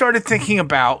I started thinking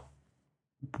about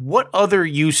what other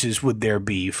uses would there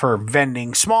be for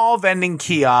vending, small vending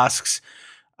kiosks?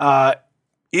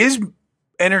 Is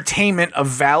entertainment a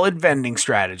valid vending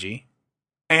strategy,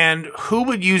 and who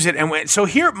would use it? And when, so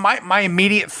here, my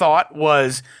immediate thought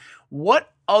was,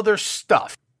 what other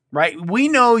stuff, right? We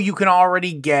know you can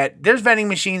already there's vending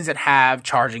machines that have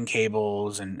charging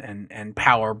cables and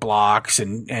power blocks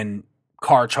and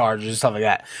car chargers and stuff like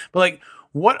that. But like,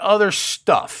 what other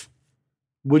stuff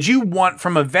would you want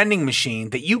from a vending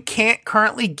machine that you can't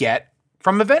currently get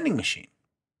from a vending machine?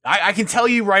 I can tell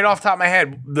you right off the top of my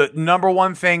head, the number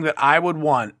one thing that I would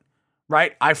want,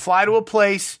 right? I fly to a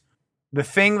place, the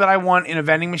thing that I want in a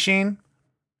vending machine,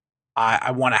 I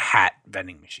want a hat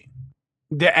vending machine.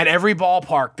 At every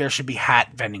ballpark, there should be hat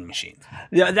vending machines.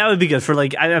 Yeah, that would be good for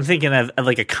like. I'm thinking of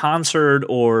like a concert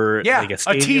or like a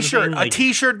t-shirt, a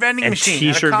t-shirt vending machine,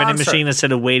 t-shirt vending machine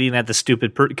instead of waiting at the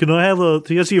stupid. Can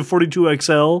you see a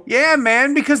 42XL? Yeah,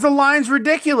 man, because the line's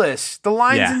ridiculous. The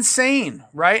line's insane,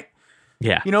 right?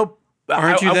 Yeah,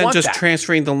 aren't you then just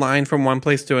transferring the line from one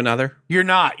place to another? You're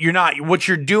not. What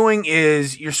you're doing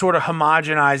is you're sort of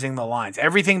homogenizing the lines.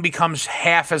 Everything becomes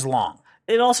half as long.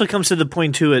 It also comes to the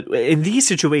point too, in these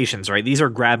situations, right? These are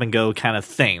grab and go kind of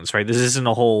things, right? This isn't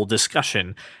a whole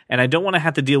discussion. And I don't want to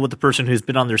have to deal with the person who's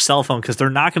been on their cell phone because they're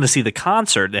not going to see the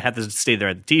concert. They have to stay there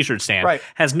at the t-shirt stand. Right.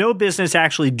 Has no business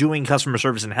actually doing customer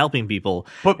service and helping people.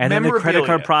 But and then the credit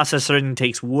card processing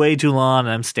takes way too long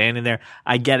and I'm standing there.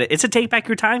 I get it. It's a take back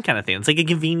your time kind of thing. It's like a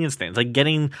convenience thing. It's like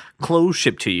getting clothes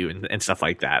shipped to you and stuff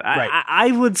like that. Right.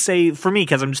 I would say for me,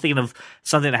 because I'm just thinking of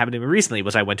something that happened to me recently,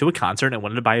 was I went to a concert and I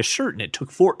wanted to buy a shirt and it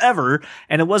took forever.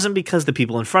 And it wasn't because the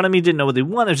people in front of me didn't know what they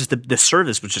wanted. It was just the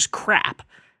service was just crap.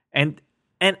 And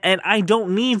I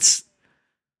don't need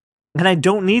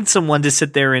someone to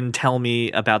sit there and tell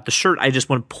me about the shirt. I just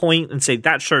want to point and say,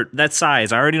 that shirt, that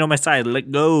size. I already know my size.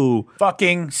 Let go.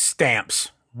 Fucking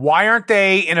stamps. Why aren't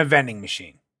they in a vending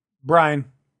machine? Brian,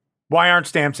 why aren't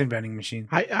stamps in vending machines?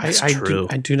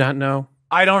 I do not know.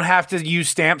 I don't have to use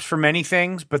stamps for many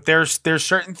things, but there's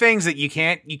certain things that you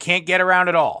can't get around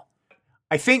at all.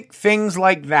 I think things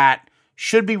like that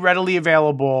should be readily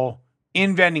available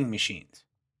in vending machines.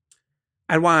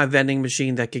 I'd want a vending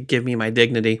machine that could give me my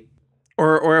dignity,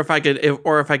 or if I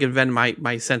could vend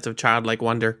my sense of childlike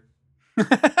wonder.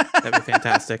 That'd be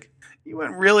fantastic. You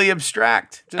went really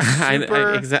abstract. Just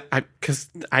super,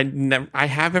 I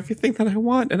have everything that I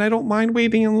want, and I don't mind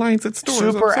waiting in lines at stores.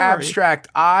 Super abstract.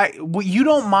 You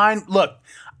don't mind. Look,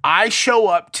 I show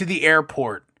up to the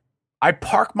airport. I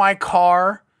park my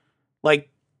car like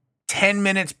 10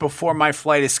 minutes before my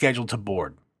flight is scheduled to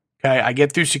board. Okay, I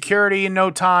get through security in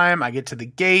no time. I get to the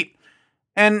gate,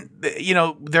 and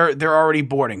they're already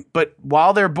boarding. But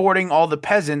while they're boarding all the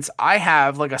peasants, I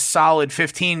have like a solid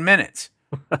 15 minutes.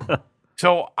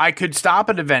 So I could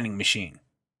stop at a vending machine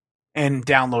and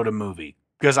download a movie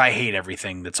because I hate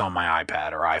everything that's on my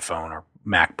iPad or iPhone or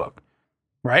MacBook,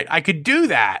 right? I could do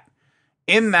that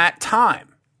in that time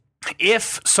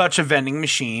if such a vending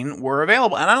machine were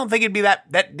available. And I don't think it'd be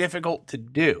that difficult to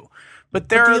do. But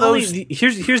there are those.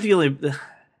 Here's the only.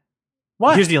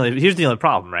 What? Here's the only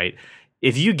problem, right?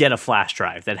 If you get a flash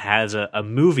drive that has a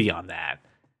movie on that,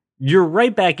 you're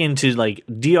right back into like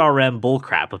DRM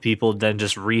bullcrap of people then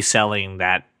just reselling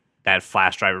that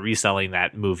flash drive, reselling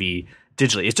that movie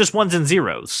digitally. It's just ones and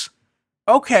zeros.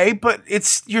 Okay, but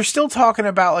you're still talking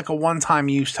about like a one-time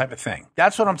use type of thing.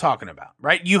 That's what I'm talking about,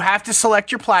 right? You have to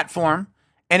select your platform,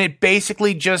 and it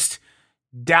basically just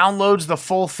downloads the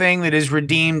full thing that is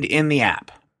redeemed in the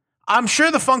app. I'm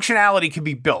sure the functionality could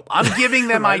be built. I'm giving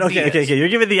them right, ideas. Okay. You're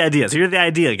giving the ideas. You're the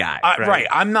idea guy. Right.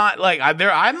 I'm not like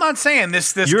I'm not saying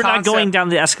this. You're concept. not going down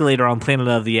the escalator on Planet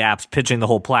of the Apps pitching the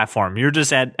whole platform. You're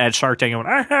just at Shark Tank going,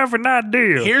 I have an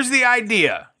idea. Here's the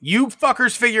idea. You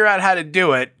fuckers figure out how to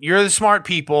do it. You're the smart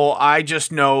people. I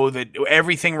just know that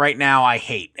everything right now I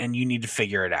hate, and you need to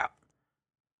figure it out.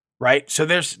 Right? So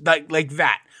there's like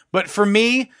that. But for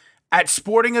me, at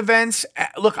sporting events,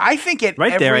 look, I think there,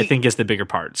 I think is the bigger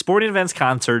part. Sporting events,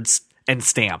 concerts, and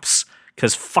stamps.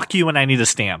 Because fuck you when I need a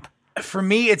stamp. For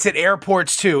me, it's at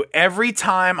airports too. Every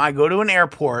time I go to an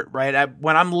airport, right,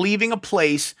 when I'm leaving a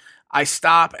place, I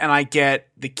stop and I get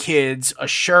the kids a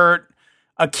shirt,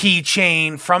 a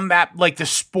keychain from that, like the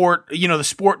sport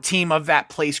team of that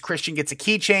place. Christian gets a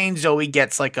keychain. Zoe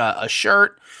gets like a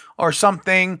shirt or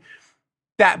something.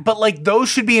 But like those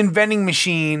should be in vending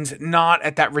machines, not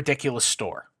at that ridiculous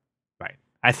store. Right.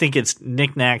 I think it's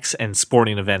knickknacks and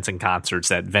sporting events and concerts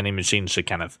that vending machines should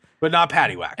kind of. But not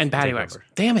paddywhack. And paddywhacks.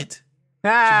 Damn it. Should give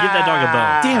that dog a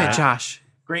bone. Damn it, Josh.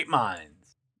 Great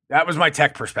minds. That was my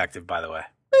tech perspective, by the way.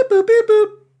 Beep, boop, beep,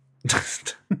 boop.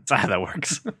 That's not how that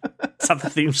works. It's not the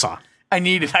theme song. I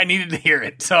needed to hear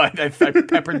it, so I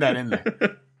peppered that in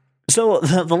there. So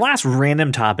the last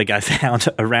random topic I found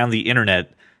around the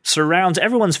internet surrounds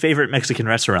everyone's favorite Mexican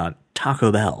restaurant,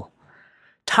 Taco Bell.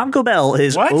 Taco Bell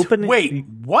is open. Wait,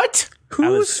 what?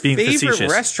 Whose favorite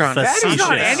restaurant? That is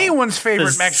not anyone's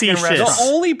favorite Mexican restaurant. The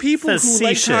only people who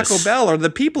like Taco Bell are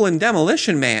the people in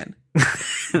Demolition Man.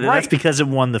 That's because it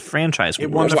won the franchise.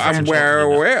 It won the franchise.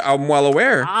 I'm well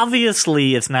aware.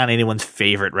 Obviously, it's not anyone's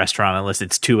favorite restaurant unless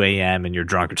it's 2 a.m. and you're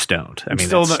drunk or stoned. I mean,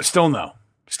 still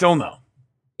no.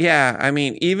 Yeah, I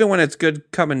mean, even when it's good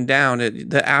coming down,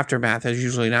 the aftermath is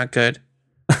usually not good.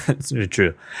 It's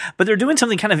true. But they're doing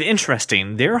something kind of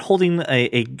interesting. They're holding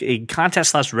a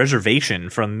contest /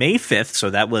 reservation from May 5th. So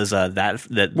that was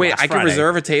that. Wait, I can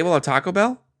reserve a table at Taco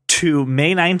Bell? To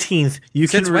May 19th, you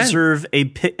Since can when? reserve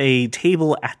a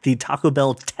table at the Taco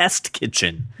Bell test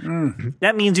kitchen.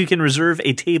 That means you can reserve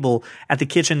a table at the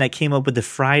kitchen that came up with the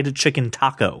fried chicken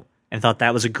taco and thought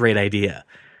that was a great idea.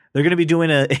 They're going to be doing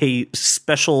a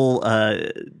special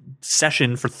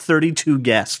session for 32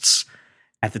 guests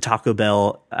at the Taco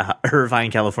Bell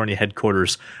Irvine, California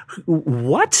headquarters.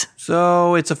 What?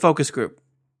 So it's a focus group.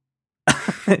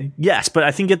 Yes, but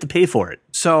I think you have to pay for it.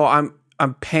 So I'm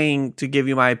paying to give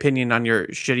you my opinion on your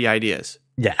shitty ideas.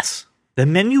 Yes. The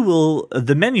menu,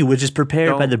 which is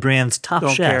prepared by the brand's top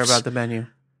chefs, Don't care about the menu.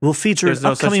 will feature There's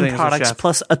no upcoming such thing as a products chef.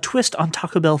 plus a twist on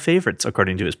Taco Bell favorites,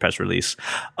 according to his press release.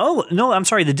 Oh, no, I'm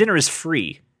sorry. The dinner is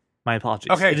free. My apologies.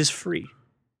 Okay. It is free.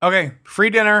 Okay, free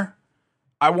dinner.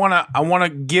 I wanna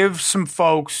give some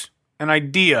folks an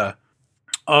idea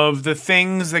of the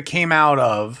things that came out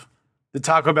of the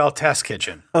Taco Bell test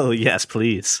kitchen. Oh, yes,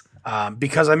 please.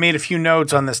 Because I made a few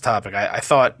notes on this topic. I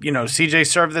thought, CJ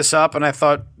served this up, and I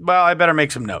thought, well, I better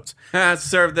make some notes.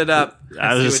 Served it up.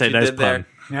 I was just saying, nice pun.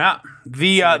 Yeah,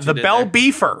 the Bell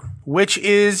Beefer, which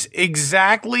is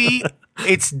exactly,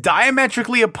 it's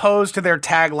diametrically opposed to their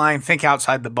tagline, "Think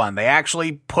outside the bun." They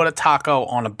actually put a taco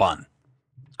on a bun.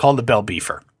 It's called the Bell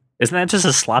Beefer. Isn't that just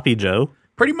a sloppy Joe?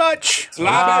 Pretty much.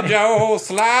 Sloppy Joe,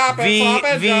 sloppy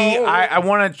Joe. I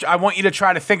want you to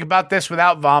try to think about this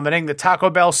without vomiting. The Taco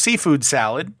Bell seafood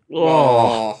salad.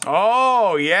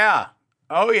 Oh yeah.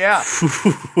 Oh yeah.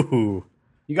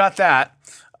 You got that.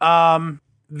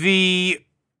 The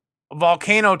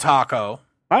volcano taco,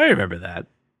 I remember that.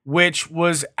 which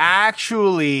was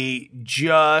actually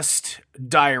just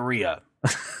diarrhea,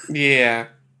 Yeah.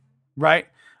 right?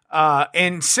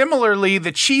 And similarly,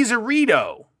 the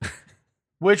Cheeserito,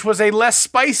 which was a less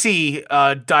spicy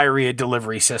diarrhea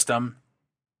delivery system.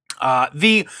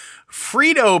 The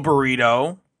Frito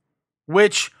burrito,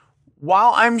 which,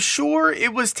 while I'm sure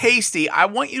it was tasty, I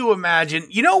want you to imagine,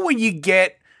 when you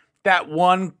get that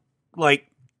one, like,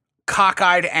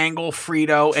 cockeyed angle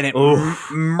Frito, and it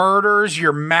Oof. murders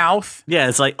your mouth. Yeah,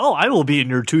 it's like, oh, I will be in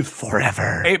your tooth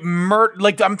forever. It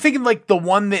like I'm thinking like the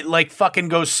one that like fucking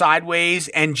goes sideways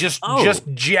and just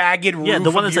jagged roof Yeah,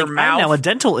 the one of that's your like, mouth. I'm now a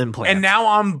dental implant. And now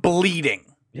I'm bleeding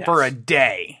Yes. for a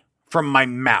day from my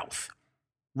mouth.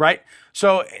 Right?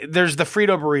 So there's the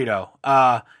Frito burrito.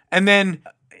 And then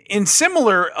in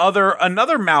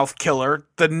another mouth killer,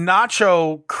 the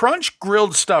Nacho Crunch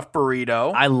grilled stuffed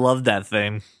burrito I love that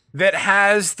thing. that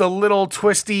has the little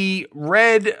twisty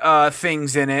red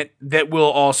things in it that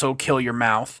will also kill your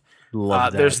mouth.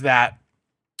 Love that. There's that.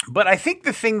 But I think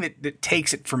the thing that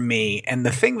takes it from me, and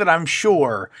the thing that I'm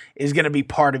sure is going to be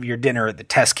part of your dinner at the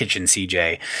test kitchen,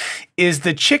 CJ, is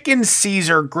the chicken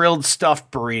Caesar grilled stuffed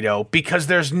burrito, because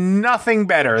there's nothing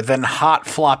better than hot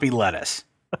floppy lettuce.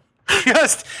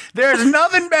 There's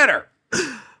nothing better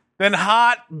than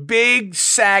hot, big,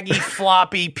 saggy,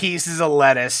 floppy pieces of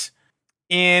lettuce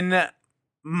in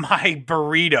my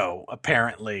burrito,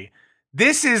 apparently.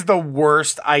 This is the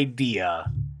worst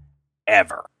idea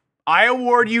ever. I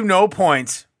award you no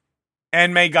points,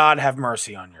 and may God have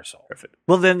mercy on your soul. Perfect.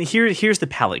 Well, then here's the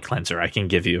palate cleanser I can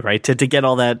give you, right? To get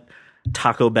all that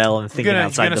Taco Bell and thinking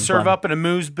outside the You're gonna serve bun. up in a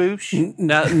moose boosh?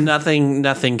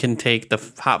 Nothing can take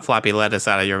the hot floppy lettuce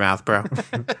out of your mouth, bro.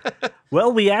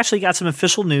 Well, we actually got some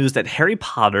official news that Harry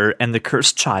Potter and the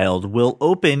Cursed Child will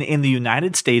open in the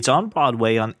United States on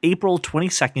Broadway on April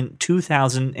 22nd,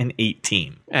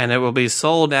 2018. And it will be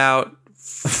sold out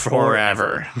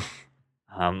forever.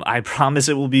 I promise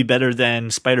it will be better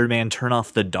than Spider-Man Turn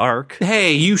Off the Dark.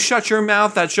 Hey, you shut your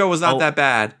mouth. That show was not that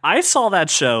bad. I saw that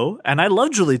show, and I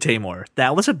love Julie Taymor.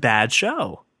 That was a bad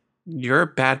show. You're a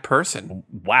bad person.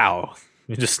 Wow.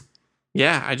 You're just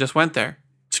Yeah, I just went there.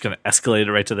 going to escalate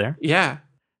it right to there. Yeah.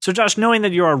 So, Josh, knowing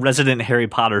that you're a resident Harry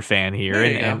Potter fan here There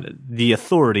you and the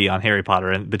authority on Harry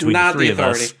Potter and between Not the three the of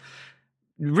us. authority.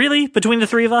 Really? Between the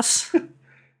three of us?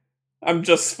 I'm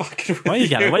just fucking with Why you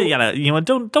gotta, you know,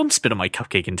 don't spit on my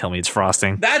cupcake and tell me it's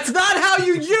frosting. That's not how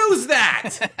you use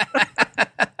that.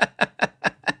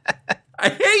 I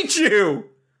hate you.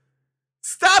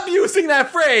 Stop using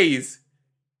that phrase.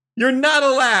 You're not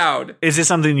allowed. Is this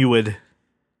something you would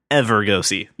ever go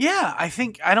see? Yeah,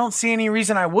 I don't see any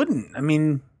reason I wouldn't. I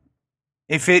mean,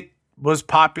 if it was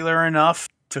popular enough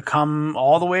to come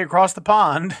all the way across the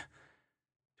pond.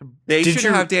 They Did should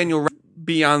you- have Daniel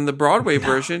be on the Broadway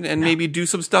version and maybe do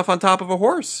some stuff on top of a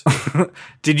horse.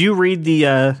 Did you read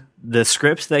the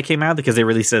scripts that came out because they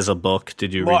released it as a book?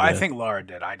 Did you? Well, read I the think Laura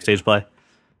did. I did. stage play.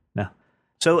 No.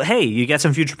 So hey, you got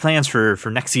some future plans for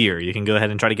next year. You can go ahead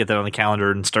and try to get that on the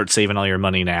calendar and start saving all your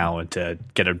money now and to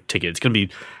get a ticket. It's going to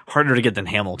be harder to get than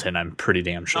Hamilton. I'm pretty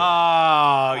damn sure. Oh,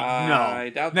 I no.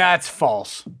 doubt that. That's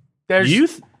false.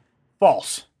 There's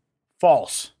false.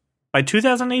 By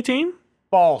 2018,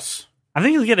 False. I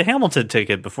think you'll get a Hamilton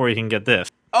ticket before you can get this.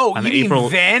 Oh, On you mean April-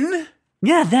 then?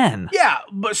 Yeah, then. Yeah,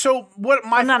 but so what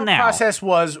my Not thought now. process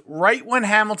was, right when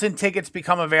Hamilton tickets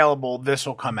become available, this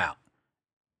will come out.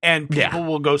 And people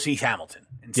will go see Hamilton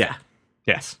instead. Yeah.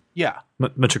 Yes. Yeah.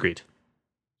 Much agreed.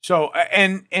 So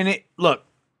and it look,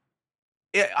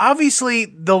 obviously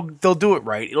they'll do it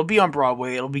right. It'll be on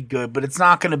Broadway. It'll be good, but it's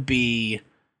not going to be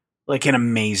like an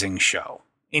amazing show.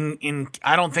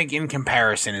 I don't think in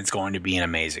comparison it's going to be an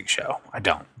amazing show. I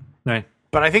don't. Right.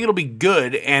 But I think it'll be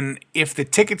good, and if the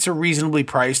tickets are reasonably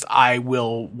priced, I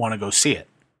will want to go see it.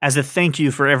 As a thank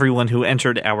you for everyone who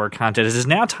entered our contest, it is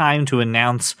now time to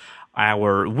announce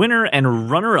our winner and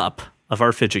runner-up of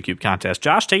our Fidget Cube contest.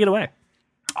 Josh, take it away.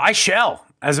 I shall,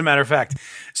 as a matter of fact.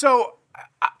 So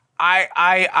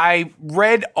I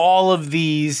read all of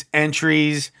these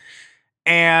entries,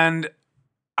 and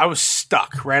I was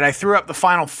stuck, right? I threw up the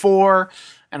final four,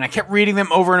 and I kept reading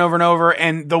them over and over and over.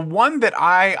 And the one that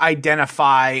I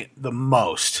identify the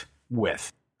most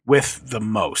with the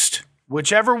most,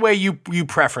 whichever way you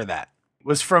prefer that,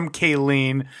 was from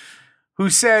Kayleen, who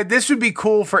said, this would be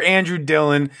cool for Andrew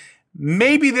Dillon.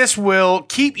 Maybe this will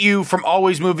keep you from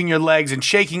always moving your legs and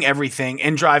shaking everything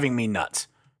and driving me nuts.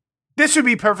 This would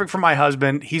be perfect for my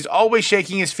husband. He's always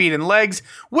shaking his feet and legs,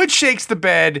 which shakes the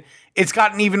bed. It's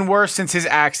gotten even worse since his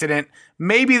accident.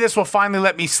 Maybe this will finally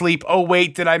let me sleep. Oh,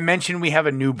 wait, did I mention we have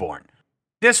a newborn?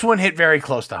 This one hit very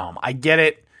close to home. I get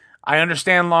it. I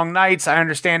understand long nights. I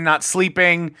understand not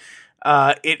sleeping.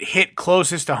 It hit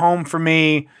closest to home for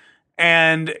me.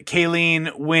 And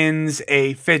Kayleen wins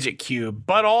a fidget cube.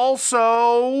 But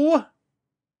also,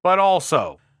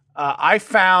 I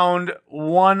found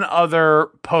one other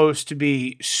post to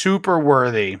be super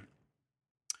worthy.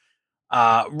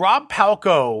 Rob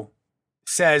Palco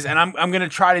says, and I'm going to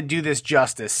try to do this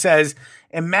justice, says,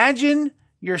 imagine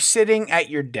you're sitting at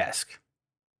your desk.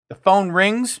 The phone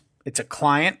rings. It's a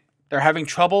client. They're having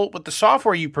trouble with the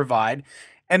software you provide,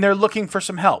 and they're looking for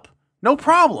some help. No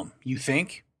problem, you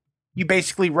think. You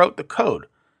basically wrote the code.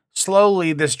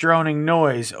 Slowly, this droning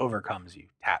noise overcomes you.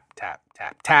 Tap, tap,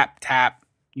 tap, tap, tap.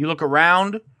 You look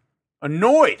around,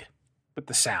 annoyed with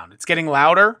the sound. It's getting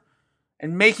louder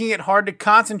and making it hard to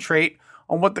concentrate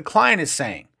on what the client is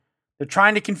saying. They're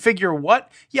trying to configure what?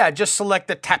 Yeah, just select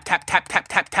the tap, tap, tap, tap,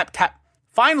 tap, tap, tap.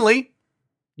 Finally,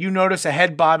 you notice a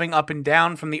head bobbing up and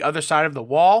down from the other side of the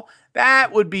wall.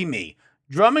 That would be me,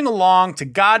 drumming along to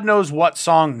God knows what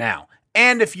song now.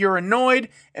 And if you're annoyed,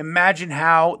 imagine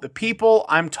how the people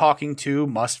I'm talking to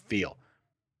must feel.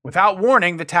 Without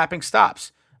warning, the tapping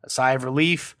stops. A sigh of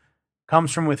relief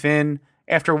comes from within.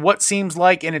 After what seems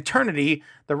like an eternity,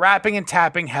 the rapping and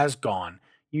tapping has gone.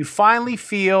 You finally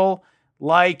feel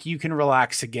like you can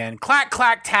relax again. Clack,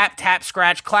 clack, tap, tap,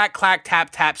 scratch. Clack, clack, tap,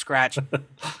 tap, scratch.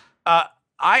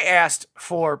 I asked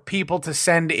for people to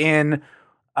send in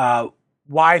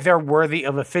why they're worthy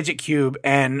of a fidget cube,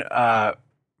 and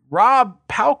Rob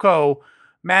Palco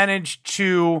managed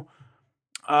to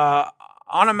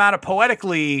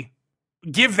onomatopoetically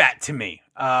give that to me.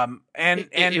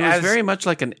 It was very much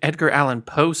like an Edgar Allan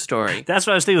Poe story. That's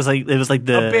what I was thinking. It was like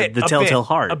the Telltale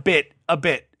Heart. A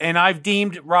bit. And I've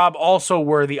deemed Rob also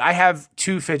worthy. I have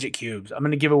 2 fidget cubes. I'm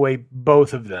going to give away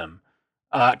both of them.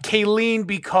 Kayleen,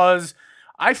 because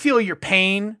I feel your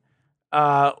pain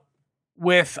I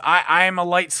am a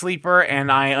light sleeper,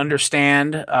 and I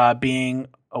understand being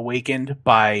awakened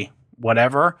by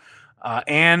whatever,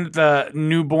 and the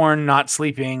newborn not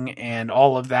sleeping and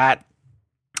all of that.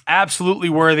 Absolutely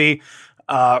worthy.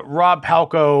 Rob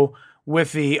Palco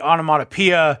with the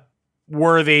onomatopoeia,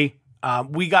 worthy.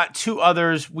 We got 2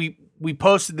 others. We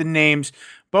posted the names,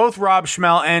 both Rob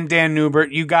Schmel and Dan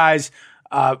Newbert. You guys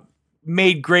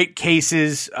made great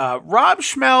cases. Rob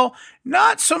Schmel,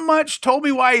 not so much told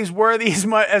me why he's worthy as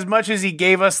much as he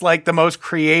gave us like the most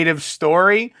creative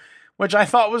story, which I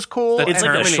thought was cool. It's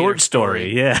like a short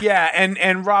story. Yeah. Yeah.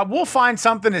 And Rob, we'll find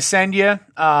something to send you,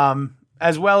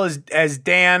 as well as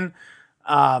Dan.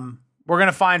 We're going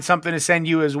to find something to send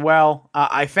you as well.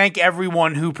 I thank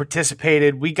everyone who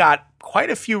participated. We got quite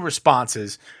a few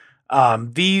responses.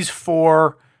 These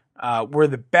 4 were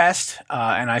the best,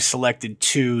 and I selected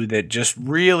 2 that just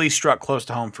really struck close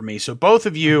to home for me. So both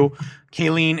of you,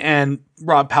 Kayleen and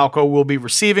Rob Palco, will be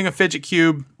receiving a fidget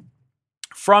cube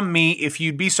from me if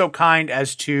you'd be so kind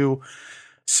as to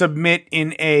submit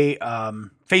in a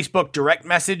Facebook direct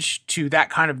message to That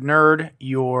Kind of Nerd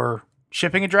your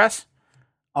shipping address.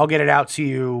 I'll get it out to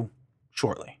you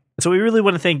shortly. So we really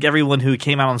want to thank everyone who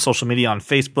came out on social media on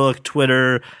Facebook,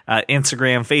 Twitter,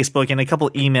 Instagram, Facebook, and a couple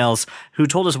emails who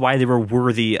told us why they were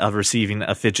worthy of receiving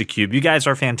a fidget cube. You guys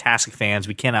are fantastic fans.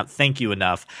 We cannot thank you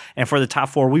enough. And for the top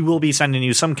 4, we will be sending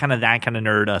you some kind of That Kind of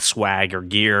Nerd swag or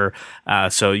gear.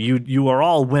 So you are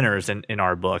all winners in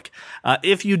our book.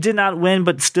 If you did not win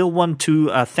but still want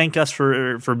to thank us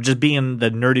for just being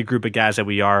the nerdy group of guys that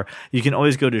we are, you can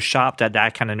always go to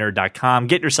shop.thatkindofnerd.com.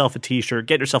 Get yourself a t-shirt.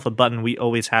 Get yourself a button. We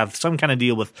always have some kind of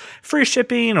deal with free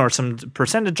shipping or some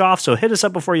percentage off. So hit us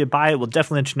up before you buy it. We'll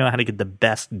definitely let you know how to get the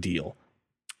best deal.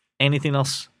 Anything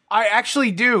else? I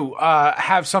actually do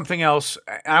have something else.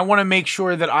 I want to make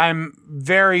sure that I'm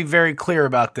very, very clear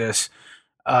about this.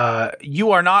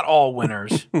 You are not all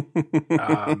winners.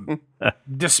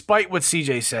 Despite what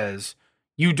CJ says,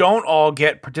 you don't all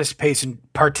get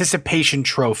participation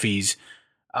trophies.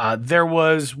 There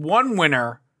was one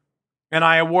winner, and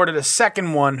I awarded a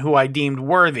second one who I deemed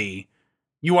worthy.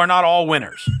 You are not all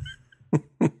winners.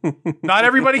 Not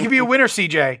everybody can be a winner,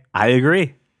 CJ. I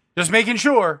agree. Just making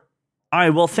sure. All right,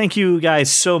 well, thank you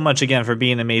guys so much again for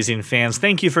being amazing fans.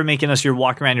 Thank you for making us your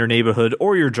walk around your neighborhood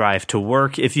or your drive to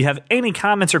work. If you have any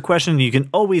comments or questions, you can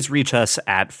always reach us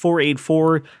at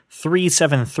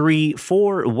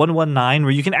 484-373-4119,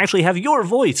 where you can actually have your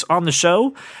voice on the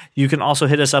show. You can also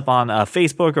hit us up on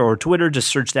Facebook or Twitter. Just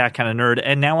search That Kind of Nerd.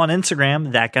 And now on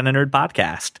Instagram, That Kind of Nerd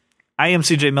Podcast. I am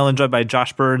CJ Mellon, joined by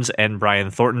Josh Burns and Brian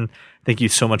Thornton. Thank you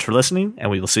so much for listening, and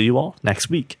we will see you all next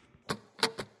week.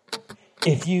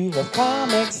 If you love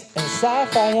comics and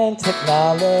sci-fi and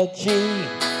technology,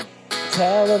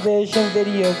 television,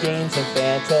 video games, and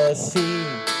fantasy,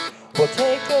 well,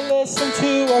 take a listen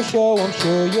to our show. I'm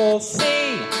sure you'll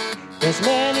see there's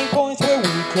many points where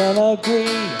we can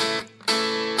agree.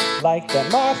 Like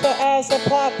that Martha as a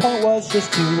plot point was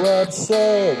just too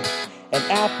absurd, and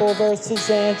Apple versus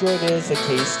Android is a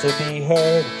case to be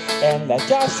heard, and that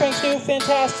Josh Trank's new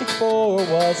Fantastic Four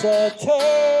was a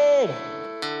turd.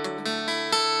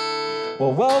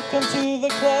 Well, welcome to the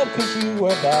club, 'cause you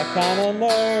are that kind of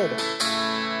nerd.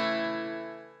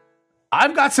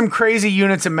 I've got some crazy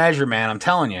units of measure, man. I'm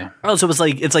telling you. Oh, so it's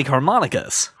like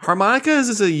harmonicas. Harmonicas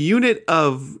is a unit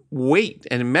of weight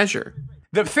and measure.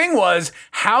 The thing was,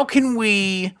 how can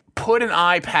we put an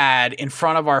iPad in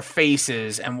front of our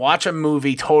faces and watch a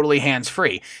movie totally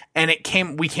hands-free? And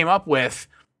we came up with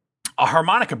a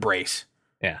harmonica brace.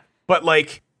 Yeah. But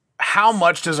like, how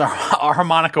much does our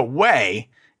harmonica weigh?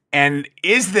 And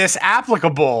is this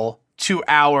applicable to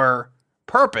our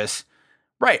purpose?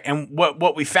 Right. And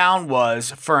what we found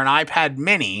was for an iPad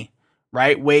mini,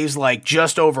 right, weighs like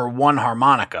just over one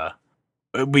harmonica.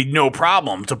 It'd be no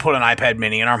problem to put an iPad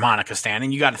mini in a harmonica stand.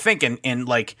 And you got to think in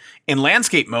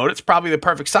landscape mode, it's probably the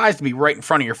perfect size to be right in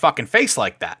front of your fucking face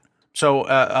like that. So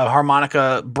a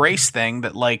harmonica brace thing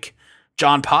that like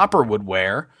John Popper would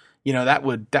wear, you know, that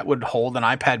would hold an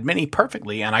iPad mini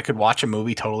perfectly, and I could watch a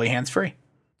movie totally hands-free.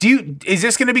 Is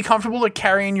this going to be comfortable to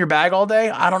carry in your bag all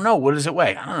day? I don't know. What does it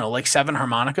weigh? I don't know, like 7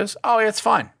 harmonicas? Oh, yeah, it's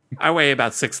fine. I weigh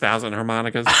about 6,000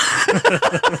 harmonicas.